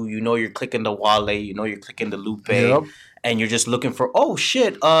 page 2. You know you're clicking the Wale. You know you're clicking the Lupe. Yep. And you're just looking for, oh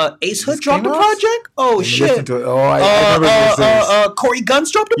shit, Ace Hood dropped a project? Oh shit. I remember Corey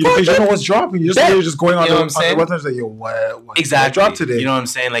Guns dropped a project? You don't know what's dropping. You're just going on, you know what I'm saying? The website, like, yo, what exactly. dropped today? You know what I'm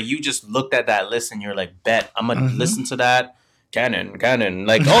saying? Like, you just looked at that list and you're like, bet, I'm going to listen to that. Canon.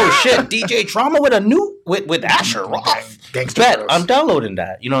 Like, oh shit, DJ Trauma with a new, with Asher Roth. Bet, I'm downloading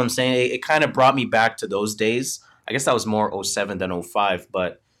that. You know what I'm saying? It kind of brought me back to those days. I guess that was more 07 than 05,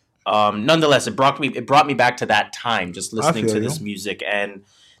 but nonetheless, it brought me back to that time, just listening to this music, and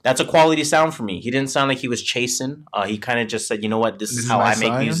that's a quality sound for me. He didn't sound like he was chasing. He kind of just said, you know what, this is how I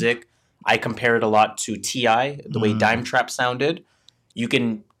make music. I compare it a lot to T.I., the way Dime Trap sounded. You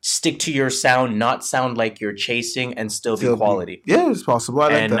can stick to your sound, not sound like you're chasing, and still be quality. Yeah, it's possible.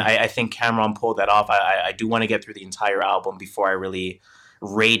 I think Cameron pulled that off. I do want to get through the entire album before I really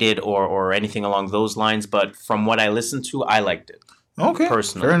rate it or anything along those lines, but from what I listened to, I liked it. Okay,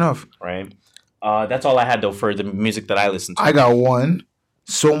 personally, fair enough. Right. That's all I had though for the music that I listened to. I got one.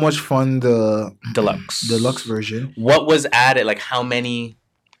 So Much Fun, the deluxe version. What was added? Like how many?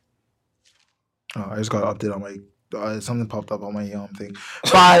 Oh, I just got an update on my something popped up on my thing.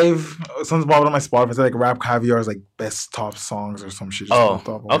 5 something popped up on my Spotify. It's like Rap Caviar's like best top songs or some shit. Just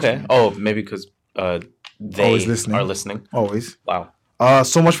okay. Oh, maybe because they are listening. Always. Wow.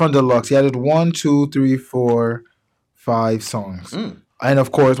 So Much Fun Deluxe. He added 1, 2, 3, 4, 5 songs. And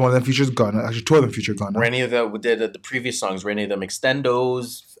of course, one of them features Gunna. Actually, 2 of them feature Gunna. Were any of the previous songs? Were any of them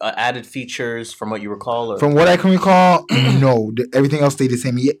extendos, added features from what you recall? Or? From what I can recall, no. Everything else stayed the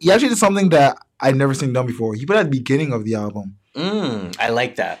same. He actually did something that I'd never seen done before. He put it at the beginning of the album. I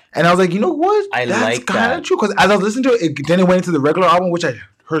like that. And I was like, you know what? That's kind of true. Because as I was listening to it, then it went into the regular album, which I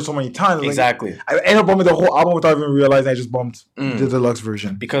heard so many times. Exactly. Like, I ended up bumping the whole album without even realizing I just bumped the deluxe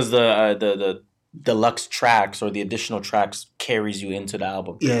version. Because the deluxe tracks or the additional tracks carries you into the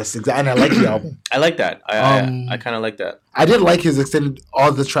album. Yes, exactly. And I like the album. I like that. I kind of like that. I did like his extended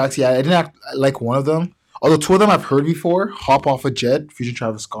all the tracks. Yeah, I didn't like one of them. Although 2 of them I've heard before. Hop Off a Jet featuring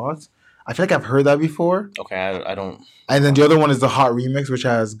Travis Scott. I feel like I've heard that before. Okay, I don't. And then the other one is the Hot Remix, which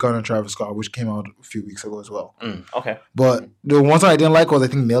has Gunna and Travis Scott, which came out a few weeks ago as well. Okay. But the one song I didn't like was, I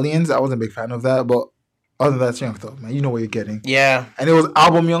think, Millions. I wasn't a big fan of that. But other than that, it's Young Thug, man. You know what you're getting. Yeah. And it was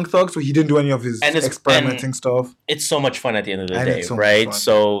album Young Thug, so he didn't do any of his experimenting stuff. It's so much fun at the end of the day, right?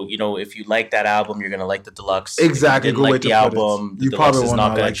 So, if you like that album, you're going to like the deluxe. Exactly. If you didn't like the album, the deluxe is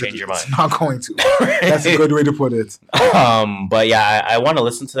not going to change your mind. It's not going to. That's a good way to put it. But yeah, I want to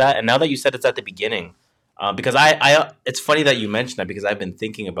listen to that. And now that you said it's at the beginning, because I it's funny that you mentioned that because I've been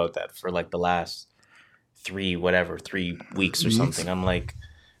thinking about that for like the last 3 weeks or something. I'm like,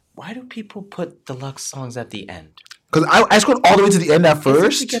 why do people put deluxe songs at the end? Because I scrolled all the way to the end at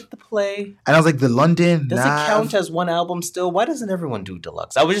first. To get the play. And I was like, the London. Does it count as one album still? Why doesn't everyone do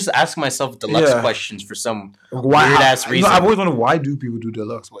deluxe? I was just asking myself deluxe questions for some weird ass reason. I've always wondered, why do people do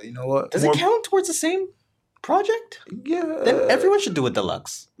deluxe? But you know what? Does it count towards the same project? Yeah. Then everyone should do a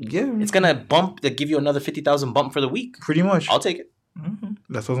deluxe. Yeah. It's going to give you another 50,000 bump for the week. Pretty much. I'll take it. Mm-hmm.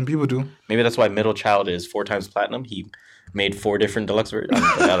 That's what some people do. Maybe that's why Middle Child is 4 times platinum. He made 4 different deluxe versions.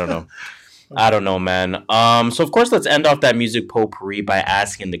 I don't know. I don't know, man. So, of course, let's end off that music potpourri by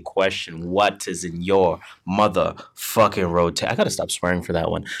asking the question, what is in your motherfucking rotation? I got to stop swearing for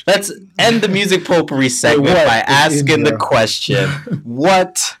that one. Let's end the music potpourri segment by asking the question,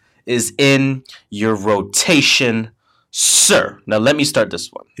 what is in your rotation, sir? Now, let me start this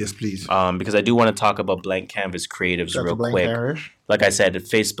one. Yes, please. Because I do want to talk about Blank Canvas Creatives real quick. Parish. Like I said, a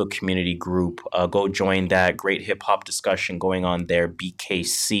Facebook community group. Go join that. Great hip-hop discussion going on there.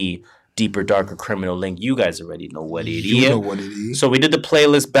 BKC. Deeper, Darker, Criminal Link. You guys already know what it is. You know what it is. So we did the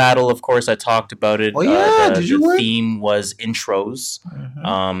playlist battle. Of course, I talked about it. Oh, yeah. Did you The win? theme was intros.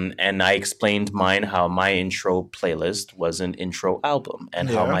 Mm-hmm. And I explained mine, how my intro playlist was an intro album. And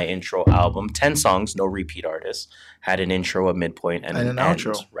how my intro album, 10 songs, no repeat artists, had an intro, a midpoint, and an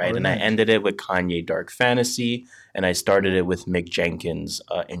outro. Right? And I ended it with Kanye Dark Fantasy. And I started it with Mick Jenkins'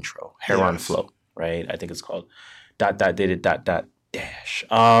 intro, Hair on Flow. Right? I think it's called Dash.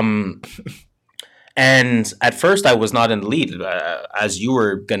 And at first I was not in the lead, as you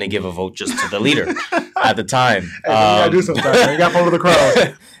were gonna give a vote just to the leader at the time. Hey, you gotta do sometimes. You gotta follow the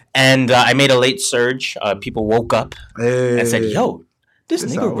crowd. And I made a late surge. People woke up and said, "Yo, this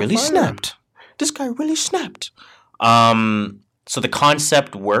nigga really snapped. This guy really snapped." So the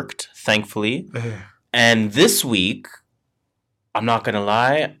concept worked, thankfully. And this week, I'm not gonna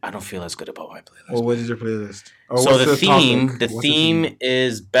lie, I don't feel as good about my playlist. Well, what is your playlist? So the theme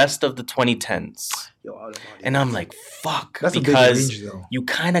is best of the 2010s. And I'm like, fuck. That's because a big range, though. You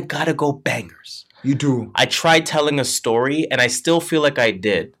kind of got to go bangers. You do. I tried telling a story, and I still feel like I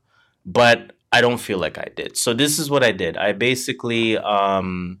did. But I don't feel like I did. So this is what I did. I basically,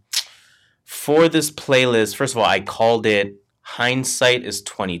 for this playlist, first of all, I called it Hindsight is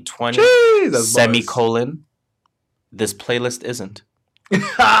 2020, semicolon. This playlist isn't. I'm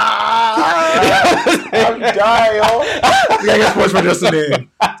dying, yo. This guy gets points for just the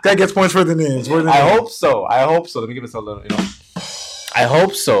name. This guy gets points for the names. I hope so. Let me give this a little, I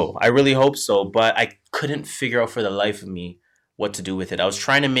hope so. I really hope so. But I couldn't figure out for the life of me what to do with it. I was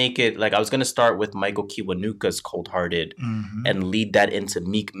trying to make it, like, I was going to start with Michael Kiwanuka's Cold Hearted and lead that into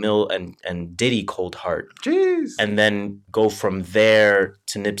Meek Mill and Diddy Cold Heart. Jeez. And then go from there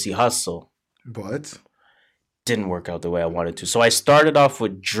to Nipsey Hussle. But didn't work out the way I wanted to. So I started off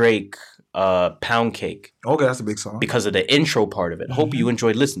with Drake, Pound Cake. Okay, that's a big song. Because of the intro part of it. Hope you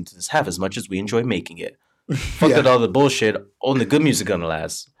enjoyed listening to this half as much as we enjoyed making it. Fuck that all the bullshit. Only good music gonna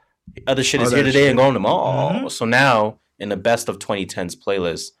last. Other shit is here today and gone tomorrow. Mm-hmm. So now, in the best of 2010s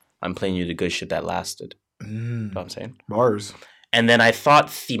playlist, I'm playing you the good shit that lasted. You know what I'm saying? Bars. And then I thought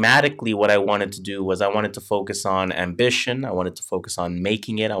thematically what I wanted to do was I wanted to focus on ambition. I wanted to focus on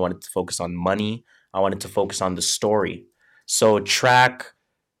making it. I wanted to focus on money. I wanted to focus on the story. So track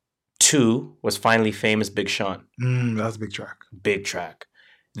 2 was Finally Famous, Big Sean. That's a big track. Big track.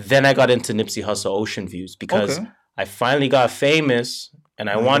 Then I got into Nipsey Hussle, Ocean Views, because I finally got famous and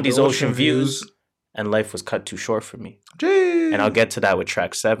I want these ocean views, and life was cut too short for me. Jeez. And I'll get to that with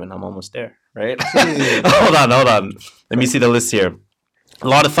track 7. I'm almost there, right? Hold on. Let me see the list here. A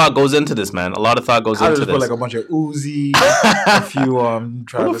lot of thought goes into this, man. A lot of thought goes into this. I just put like a bunch of Uzi, a few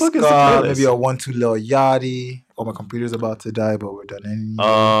Travis Scott, maybe a 1-2 Lil Yachty. Oh, my computer's about to die, but we're done anyway.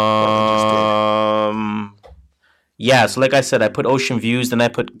 Yeah, so like I said, I put Ocean Views, then I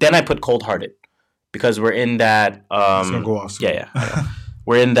put Cold Hearted, because we're in that. It's gonna go off soon. Yeah.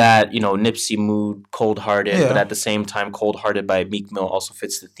 We're in that, Nipsey mood, Cold Hearted, but at the same time, Cold Hearted by Meek Mill also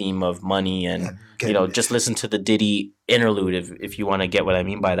fits the theme of money and just listen to the Diddy interlude if you want to get what I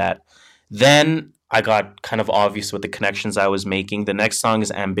mean by that. Then I got kind of obvious with the connections I was making. The next song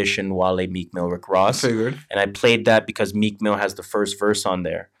is Ambition, Wale, Meek Mill, Rick Ross. I figured. And I played that because Meek Mill has the first verse on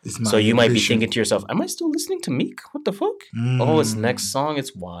there. So you might be thinking to yourself, am I still listening to Meek? What the fuck? Oh, it's next song.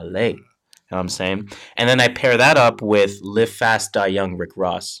 It's Wale. You know what I'm saying? And then I pair that up with Live Fast, Die Young, Rick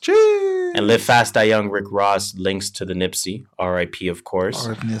Ross. Jeez. And Live Fast, Die Young, Rick Ross links to the Nipsey, R.I.P. of course.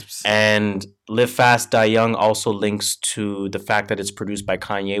 And Live Fast, Die Young also links to the fact that it's produced by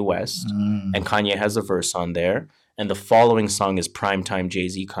Kanye West. And Kanye has a verse on there. And the following song is Primetime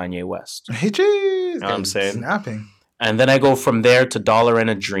Jay-Z, Kanye West. Hey, jeez. You know what I'm saying? Snapping. And then I go from there to Dollar and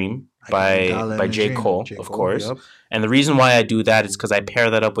a Dream by J. Cole, of course. Yep. And the reason why I do that is because I pair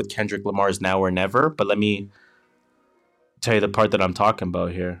that up with Kendrick Lamar's Now or Never. But let me tell you the part that I'm talking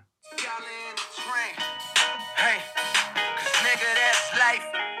about here.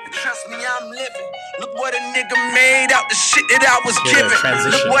 Look what a nigga made out the shit that I was given.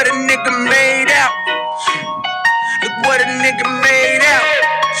 Look what a nigga made out. Look what a nigga made out.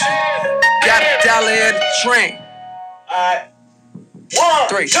 Got $1 in the train. Alright. 1,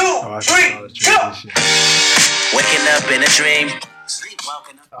 3, 2, 3, go. Waking up in a dream.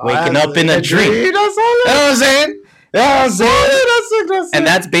 Waking up in a dream. That's all. You know what I'm saying? That's it. And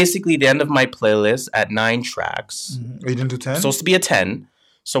that's basically the end of my playlist at 9 tracks. You didn't do 10? Supposed to be a 10.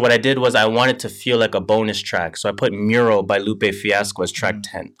 So what I did was I wanted to feel like a bonus track. So I put Mural by Lupe Fiasco as track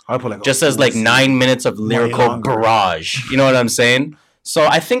 10. I put like just as like 9 minutes of lyrical barrage. You know what I'm saying? So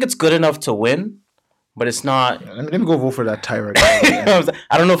I think it's good enough to win, but it's not. Let me go vote for that tie right now.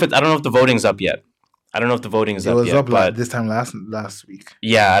 I don't know if the voting's up yet. I don't know if the voting's up yet. It was up this time last week.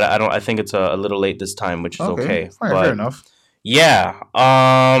 Yeah, I think it's a little late this time, which is okay. Fair enough. Yeah.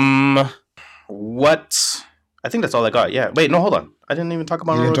 What? I think that's all I got. Yeah. Wait, no, hold on. I didn't even talk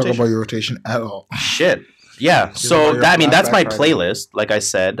about my rotation. You didn't talk about your rotation at all. Shit. Yeah. So that's my playlist. Like I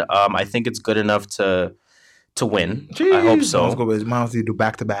said, I think it's good enough to win. Jeez. I hope so. Let's go with Miles. You do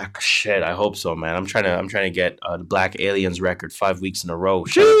back to back. Shit, I hope so, man. I'm trying to get the Black Aliens record 5 weeks in a row.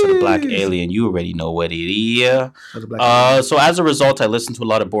 Shout out to the Black Alien. You already know what it is. So as a result, I listened to a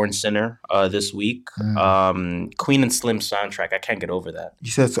lot of Born Sinner this week. Queen and Slim soundtrack. I can't get over that. You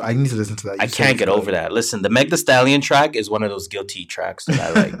said so. I need to listen to that. I can't get over that. Listen, the Meg Thee Stallion track is one of those guilty tracks that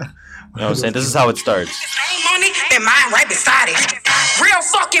I like. You know what I'm saying? This is how it starts. Money and mine right beside it. Real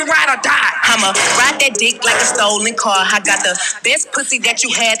fucking ride or die. I'ma ride that dick like a stolen car. I got the best pussy that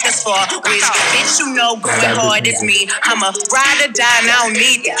you had thus far. Which bitch you know going hard is me. I'ma ride or die and I don't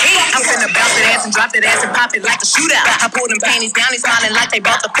need the key. I'm finna bounce that ass and drop that ass and pop it like a shootout. I pull them panties down, they smiling like they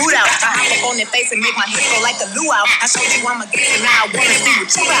brought the food out. I hop up on their face and make my hips go like a luau. I showed you I'm a gangster, now I wanna see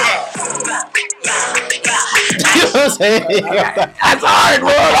what you out. That's hard, bro.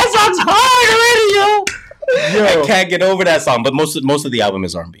 That song's hard already, yo. I can't get over that song, but most of the album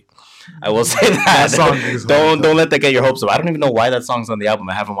is R&B. I will say that. Song is don't let that get your hopes up. I don't even know why that song's on the album.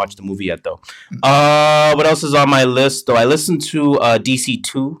 I haven't watched the movie yet, though. What else is on my list, though? I listened to DC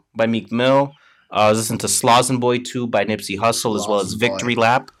 2 by Meek Mill. I was listening to Slozen Boy 2 by Nipsey Hussle, as well as Victory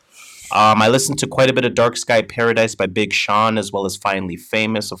Lap. I listened to quite a bit of Dark Sky Paradise by Big Sean, as well as Finally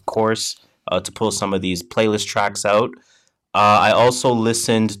Famous, of course, to pull some of these playlist tracks out. I also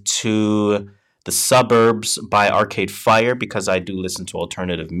listened to The Suburbs by Arcade Fire, because I do listen to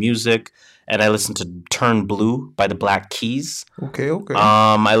alternative music. And I listened to Turn Blue by the Black Keys. Okay.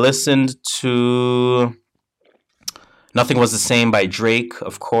 I listened to Nothing Was the Same by Drake,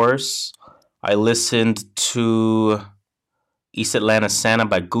 of course. I listened to East Atlanta Santa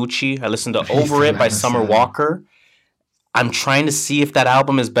by Gucci. I listened to Over It by Summer Walker. I'm trying to see if that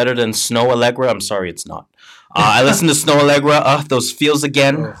album is better than Snow Allegra. I'm sorry, it's not. I listened to Snow Allegra. Those Feels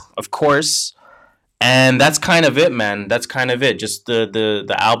Again, of course. And that's kind of it, man. That's kind of it. Just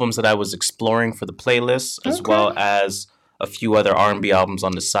the albums that I was exploring for the playlist, as well as a few other R&B albums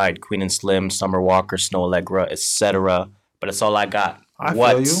on the side. Queen and Slim, Summer Walker, Snow Allegra, etc. But that's all I got.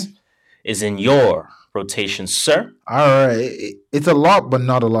 What is in your rotation, sir? All right. It's a lot, but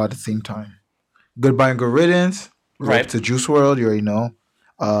not a lot at the same time. Goodbye and Good Riddance. Right. To Juice WRLD, you already know.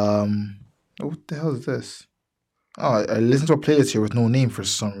 What the hell is this? Oh, I listened to a playlist here with no name for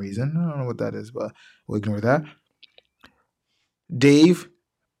some reason. I don't know what that is, but we'll ignore that. Dave,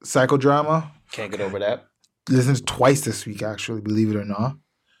 Psychodrama. Can't get over that. Listened twice this week, actually, believe it or not.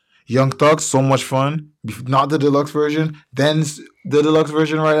 Young Thug, So Much Fun. Not the deluxe version. Then the deluxe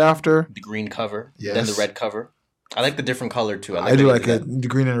version right after. The green cover. Yes. Then the red cover. I like the different color, too. I do like it. The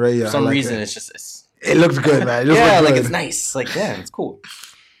green and red, yeah. For some reason, it's just... It looks good, man. It's nice. Like, yeah, it's cool.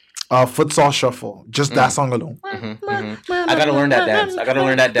 Futsal Shuffle. Just that song alone. I gotta learn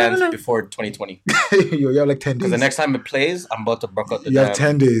that dance. Before 2020. You have like 10 days. Because the next time it plays, I'm about to broke out the You have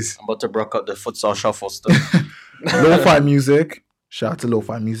 10 days. I'm about to broke out the Futsal Shuffle stuff. Lo-fi music. Shout out to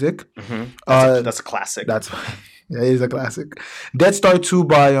Lo-fi music. That's a classic. Yeah, it is a classic. Dead Star 2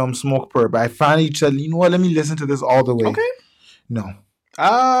 by Smokepurpp. I finally said, you know what? Let me listen to this all the way. Okay. No. No.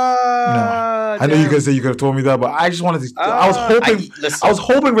 I know you guys say you could have told me that, but I just wanted to. I was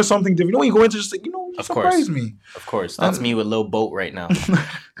hoping for something different. You know, when you go into just like, surprise me. Of course, that's me with Lil Boat right now.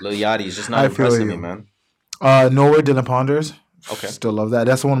 Lil Yachty's just not impressing me, man. Nowhere, Dylan Ponders. Okay, still love that.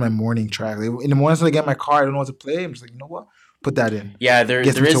 That's one of my morning tracks. In the mornings when I get in my car, I don't know what to play. I'm just like, you know what? Put that in. Yeah, there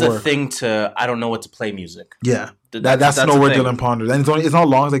is a thing to I don't know what to play music. Yeah. That's Nowhere, Dylan Ponders. And it's not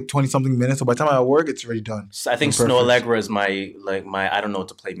long, it's like 20-something minutes. So by the time I'm at work, it's already done. So I think Snow Allegra is my I don't know what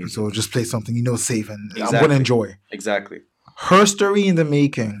to play music. So just play something safe and I'm going to enjoy. Exactly. Herstory in the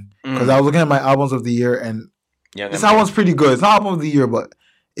Making. Because I was looking at my albums of the year and this album's pretty good. It's not album of the year, but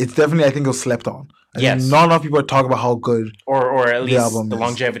it's definitely, I think, it was slept on. Yes. Not enough people are talking about how good or at least the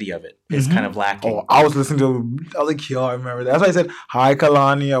longevity of it is kind of lacking. Oh, I was listening to I was like, yo, I remember that. That's why I said Hi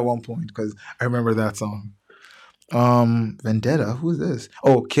Kalani at one point, because I remember that song. Vendetta, who is this?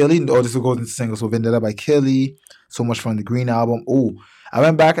 Oh, Kelly. Oh, this will go into single. So Vendetta by Kelly. So Much Fun, the Green album. Oh, I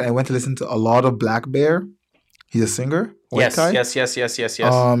went back and I went to listen to a lot of Black Bear. He's a singer. Yes.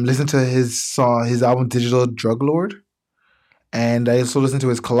 Listen to his album Digital Drug Lord. And I also listened to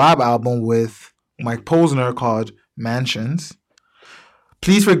his collab album with Mike Posner called Mansions.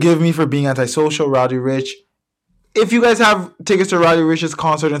 Please forgive me for being antisocial, Roddy Ricch. If you guys have tickets to Roddy Rich's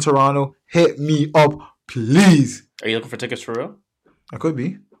concert in Toronto, hit me up, please. Are you looking for tickets for real? I could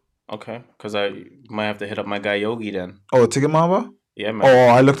be. Okay, because I might have to hit up my guy Yogi then. Oh, Ticket Mamba? Yeah, man.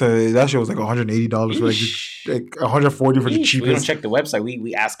 Oh, I looked at it. That shit was like $180 for like $140 for the cheapest. We don't check the website.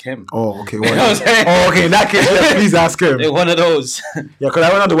 We ask him. Oh, okay. Okay. In that case, please ask him. One of those. Yeah, because I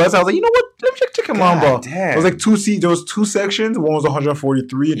went on the website. I was like, you know what? Let me check Ticket Mamba. Damn. It was like there was two sections. One was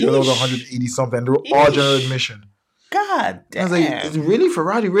 143, and the other was 180 something. They were all general admission. God damn. I was like, is it really for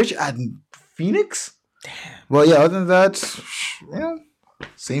Roddy Ricch at Phoenix? Damn. Well, yeah. Other than that, yeah.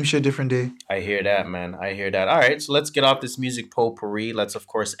 Same shit, different day. I hear that, man. I hear that. All right, so let's get off this music potpourri. Let's, of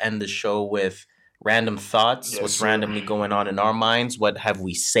course, end the show with random thoughts. Yes, what's randomly going on in our minds? What have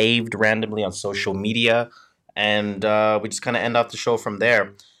we saved randomly on social media? And we just kind of end off the show from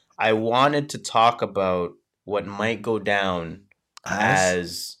there. I wanted to talk about what might go down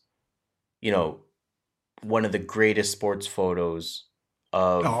as, one of the greatest sports photos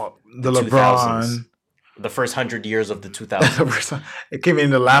of the LeBron. 2000s. The first 100 years of the 2000s. It came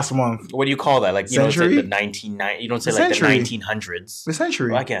in the last month. What do you call that? Like, century? It's like the 1990s. You don't say like the 1900s. The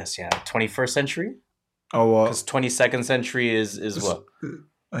century. Well, I guess, yeah. 21st century? Oh, well. Because 22nd century is what?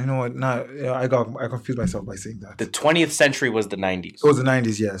 You know what? I confused myself by saying that. The 20th century was the 90s. It was the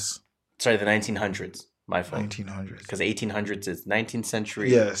 90s, yes. Sorry, the 1900s. My fault. 1900s. Because 1800s is 19th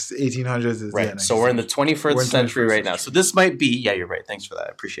century. Yes, 1800s is... Right, so we're in the 21st century right now. So this might be... Yeah, you're right. Thanks for that.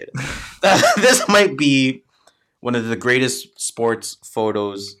 I appreciate it. This might be one of the greatest sports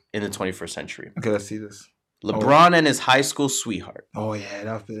photos in the 21st century. Okay, let's see this. LeBron and his high school sweetheart. Oh, yeah.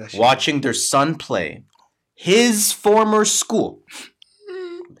 That shit. Watching their son play. His former school.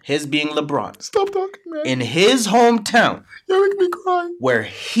 His being LeBron. Stop talking, man. In his hometown. You're making me cry. Where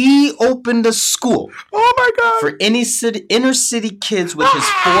he opened a school. Oh, my God. For inner city kids with his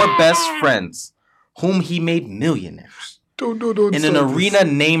four best friends. Whom he made millionaires. Don't. In an arena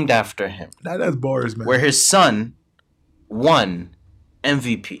named after him. That's bars, man. Where his son won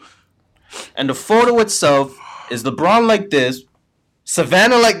MVP. And the photo itself Is LeBron like this?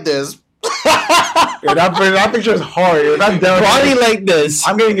 Savannah like this? Yo, that picture is hard. Yo, Bronny like this.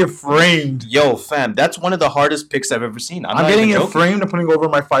 I'm getting it framed. Yo, fam, that's one of the hardest pics I've ever seen. I'm getting it framed and putting it over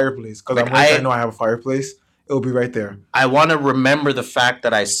my fireplace because I know I have a fireplace. It'll be right there. I want to remember the fact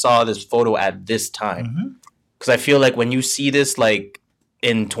that I saw this photo at this time because I feel like when you see this like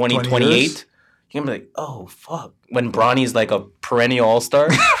in 2028, you're gonna be like, oh fuck. When Bronny's like a perennial all-star,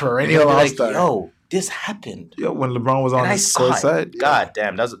 all-star. Like, yo, this happened. Yo, when LeBron was on his court side. God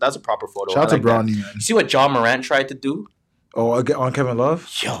damn, that's a proper photo. Shout out to Bronny, man. You see what John Morant tried to do? Oh, on Kevin Love?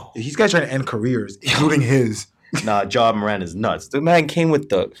 Yo. He's guys trying to end careers, including his. Nah, John Morant is nuts. The man came with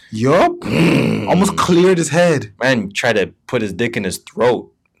the... Yup. Almost cleared his head. Man tried to put his dick in his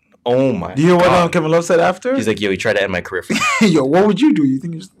throat. Oh my God. Do you hear what Kevin Love said after? He's like, yo, he tried to end my career. Yo, what would you do? You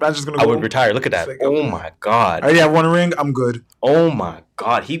think man's just going to go? I would retire. Look at that. Like, oh my God. I already have one ring. I'm good. Oh my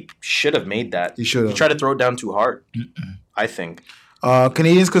God. He should have made that. He should have. He tried to throw it down too hard, I think.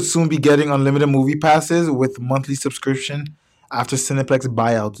 Canadians could soon be getting unlimited movie passes with monthly subscription after Cineplex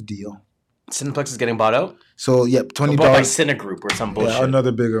buyout deal. Cineplex is getting bought out? So, yep, $20. Bought by Cinegroup or some bullshit. Yeah,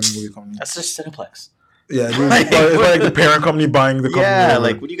 another bigger movie company. That's just Cineplex. Yeah, it's like the parent company buying the company. Yeah,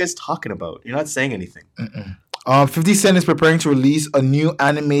 like, what are you guys talking about? You're not saying anything. 50 Cent is preparing to release a new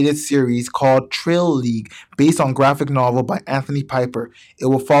animated series called Trail League based on graphic novel by Anthony Piper. It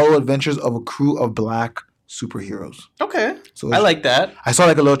will follow adventures of a crew of black superheroes. Okay. So I like that. I saw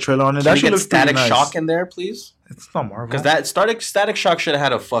like a little trailer on it. Can you get Static Shock in there, please? It's not Marvel. Because that Static Shock should have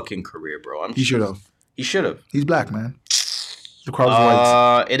had a fucking career, bro. He should have. He should have. He's black, man. The crowd's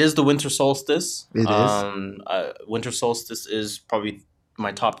white. It is the winter solstice. It is. Winter solstice is probably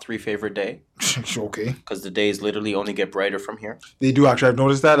my top 3 favorite day. Okay. Because the days literally only get brighter from here. They do actually. I've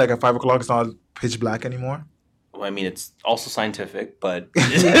noticed that. Like at 5 o'clock, it's not pitch black anymore. Well, I mean, it's also scientific, but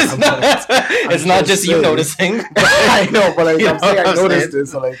it's not just you noticing. I know, but like, I'm saying I noticed it.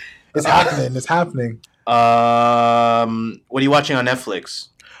 So like, it's happening. It's happening. What are you watching on Netflix?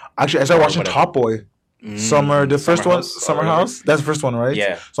 Actually, I started watching Top Boy. The first one, Summer House. That's the first one, right?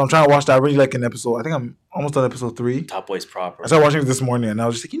 Yeah. So I'm trying to watch that. I really like an episode. I think I'm almost on episode 3. Top Boy's proper. I started watching it this morning, and I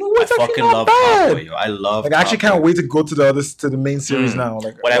was just like, you know what? I fucking love Top Boy. I love. Like, I actually can't wait to go to the main series now.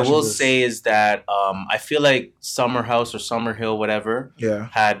 Like, what I will say is that I feel like Summer House or Summer Hill, whatever,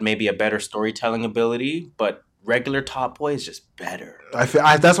 had maybe a better storytelling ability, but regular Top Boy is just better.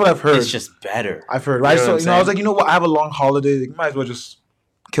 That's what I've heard. It's just better. I've heard, right? So I was like, you know what? I have a long holiday. You might as well just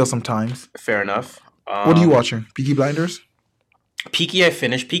kill some time. Fair enough. What are you watching? Peaky Blinders? Peaky I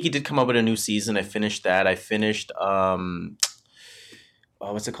finished. Peaky did come up with a new season. I finished that. I finished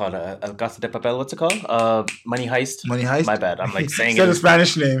what's it called? El Casa de Papel. What's it called? Money Heist. Money Heist. My bad. I'm like saying it. You said a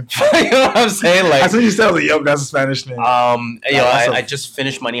Spanish name. You know what I'm saying? Like that's what you said. I was like, yup, that's a Spanish name. I just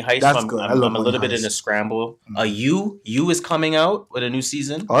finished Money Heist. That's so good. I'm a little bit in a scramble. You is coming out with a new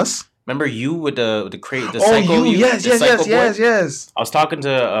season. Us? Remember you with the Psycho? Yes. I was talking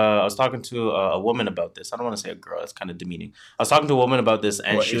to a woman about this. I don't want to say a girl. That's kind of demeaning. I was talking to a woman about this,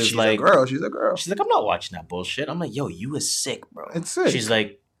 and she's like, She's a girl. She's like, I'm not watching that bullshit. I'm like, yo, you is sick, bro. It's sick. She's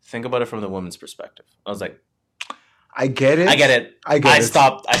like, think about it from the woman's perspective. I was like, I get it. I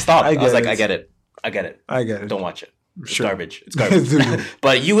stopped. I was like, I get it. Don't watch it. It's garbage. It's garbage.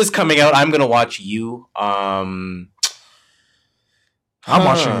 But you is coming out. I'm gonna watch you. I'm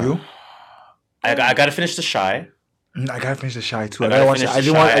watching you. I gotta finish The Shy. I gotta finish The Shy too.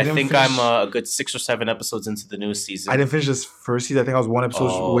 I think I'm a good 6 or 7 episodes into the new season. I didn't finish this first season. I think I was 1 episode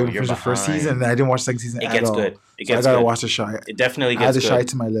away from finishing the first season, and I didn't watch the second season. It gets good. I gotta watch The Shy. It definitely gets good. Add The Shy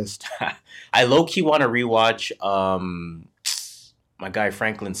to my list. I low key want to rewatch my guy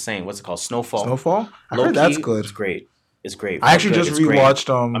Franklin Saint. What's it called? Snowfall. I heard that's good. It's great. I actually just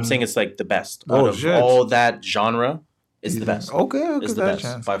rewatched. I'm saying it's like the best out of all that genre. It's the best. Okay, it's the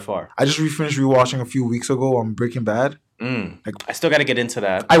best by far. I just finished rewatching a few weeks ago on Breaking Bad. Like, I still got to get into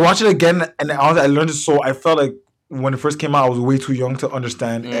that. I watched it again, and I learned it. So I felt like when it first came out, I was way too young to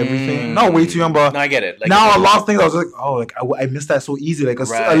understand everything. Not way too young, but no, I get it. Like, now a lot of things I was like, oh, like I missed that so easy. Like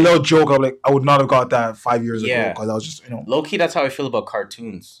a little joke, I would not have got that 5 years ago because I was just low key. That's how I feel about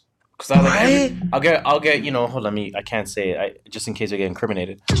cartoons. Because I like I'll get hold on, I can't say it just in case I get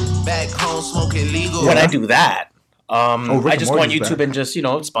incriminated. Back home smoking legal. When I do that. I just go on YouTube and just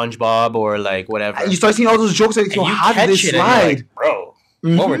SpongeBob or like whatever. You start seeing all those jokes like, how did they slide, like, bro?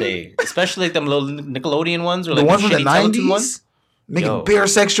 What were they? Especially like them little Nickelodeon ones or like the ones from the 90s, making bare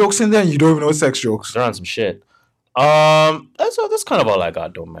sex jokes in there, and you don't even know it's sex jokes. They're on some shit. That's kind of all I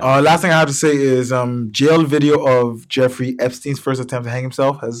got, though, man. Last thing I have to say is jail video of Jeffrey Epstein's first attempt to hang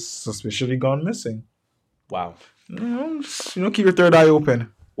himself has suspiciously gone missing. Wow. Keep your third eye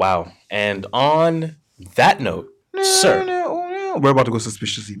open. Wow. And on that note, sir, we're about to go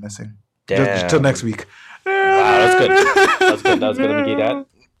suspiciously missing. Damn. Till next week. Wow, that's good. That was good. Let me get that.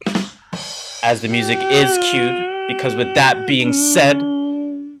 As the music is cued, because with that being said,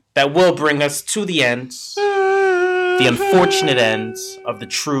 that will bring us to the end. The unfortunate end of the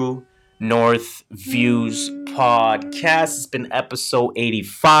True North Views podcast. It's been episode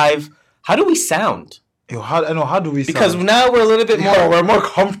 85. How do we sound? How do we sound? Because now we're a little bit more... we're more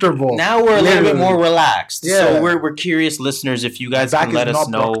comfortable. Now we're a little bit more relaxed. Yeah. So we're curious, listeners, if you guys can let us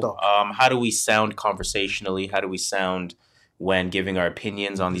know how do we sound conversationally? How do we sound when giving our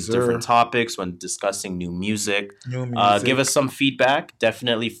opinions on these different topics, when discussing new music? Give us some feedback.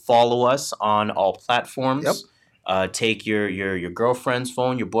 Definitely follow us on all platforms. Yep. Take your girlfriend's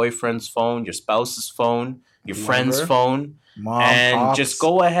phone, your boyfriend's phone, your spouse's phone, your friend's phone. Mom, and pops. Just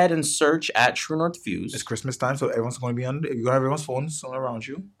go ahead and search at True North Views. It's Christmas time, so everyone's going to be on. You're going to have everyone's phones around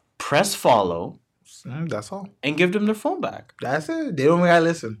you. Press follow. That's all. And give them their phone back. That's it. They don't even got to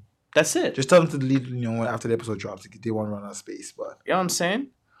listen. That's it. Just tell them to delete, after the episode drops. They want to run out of space. But you know what I'm saying?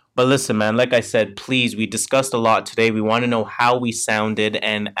 But listen, man, like I said, please, we discussed a lot today. We want to know how we sounded.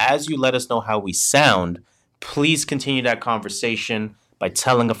 And as you let us know how we sound, please continue that conversation by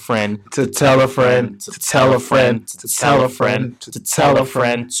telling a friend to tell a friend to tell a friend to tell a friend to tell a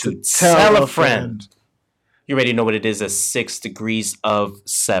friend to tell a friend. You already know what it is, 6 degrees of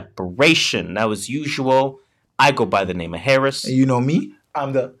separation. Now, as usual, I go by the name of Harris. And you know me.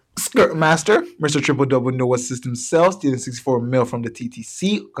 I'm the Skirt Master, Mr. Triple Double Know What System Sells, stealing 64 mil from the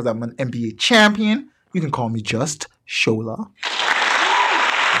TTC because I'm an NBA champion. You can call me just Shola.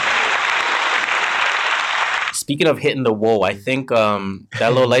 Speaking of hitting the wall, I think that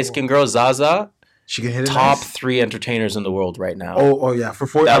little light-skinned girl, Zaza, she can hit it top 3 entertainers in the world right now. Oh yeah. For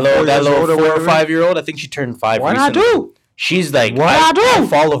 4 that little 4 or 5 year old, I think she turned 5 recently. What I do? She's like, I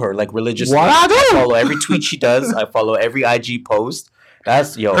follow her like religiously. What I do? I follow every tweet she does. I follow every IG post.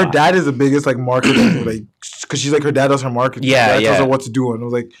 That's her dad is the biggest marketing because she's her dad does her marketing. Yeah, tells her what to do, and I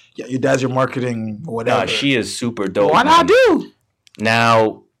was like, yeah, your dad's your marketing whatever. Nah, she is super dope. What I do?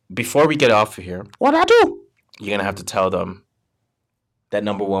 Now, before we get off of here, what I do? You're going to have to tell them that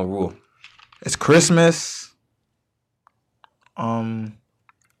number 1 rule. It's Christmas. And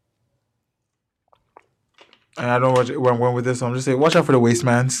I don't know where I'm going with this, so I'm just saying, watch out for the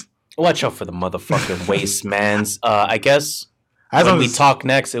wastemans. Watch out for the motherfucking wastemans. I guess when we talk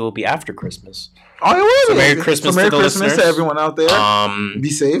next, it will be after Christmas. Oh, it will. So Merry Christmas to the listeners. To everyone out there.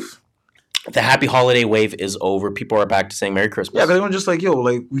 Be safe. The happy holiday wave is over. People are back to saying Merry Christmas. Yeah, but everyone's just we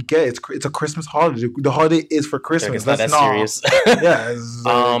get it. It's a Christmas holiday. The holiday is for Christmas. That's not serious. Yeah.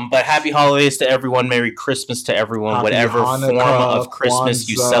 But happy holidays to everyone. Merry Christmas to everyone. Whatever Hanukkah, form of Christmas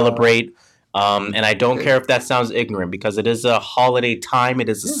you celebrate. And I don't care if that sounds ignorant because it is a holiday time. It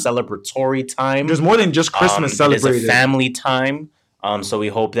is a celebratory time. There's more than just Christmas celebrated. It is a family time. So we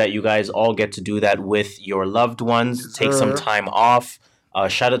hope that you guys all get to do that with your loved ones. Take some time off.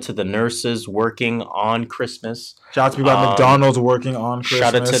 Shout out to the nurses working on Christmas. Shout out to people at McDonald's working on Christmas.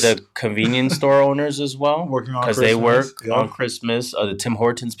 Shout out to the convenience store owners as well. Working on Christmas. Because Christmas. they work on Christmas. The Tim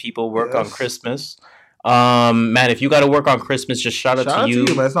Hortons people work on Christmas. Man, if you got to work on Christmas, just shout out to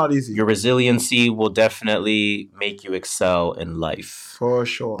you. But it's not easy. Your resiliency will definitely make you excel in life. For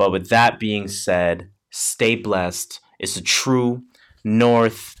sure. But with that being said, stay blessed. It's a True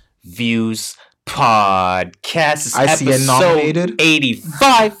North Views podcast. It's episode nominated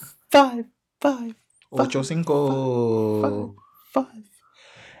 85. 5.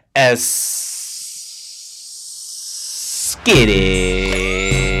 Get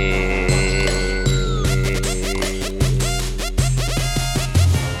it.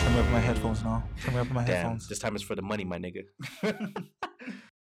 Turn me up my headphones now. Damn, this time it's for the money, my nigga.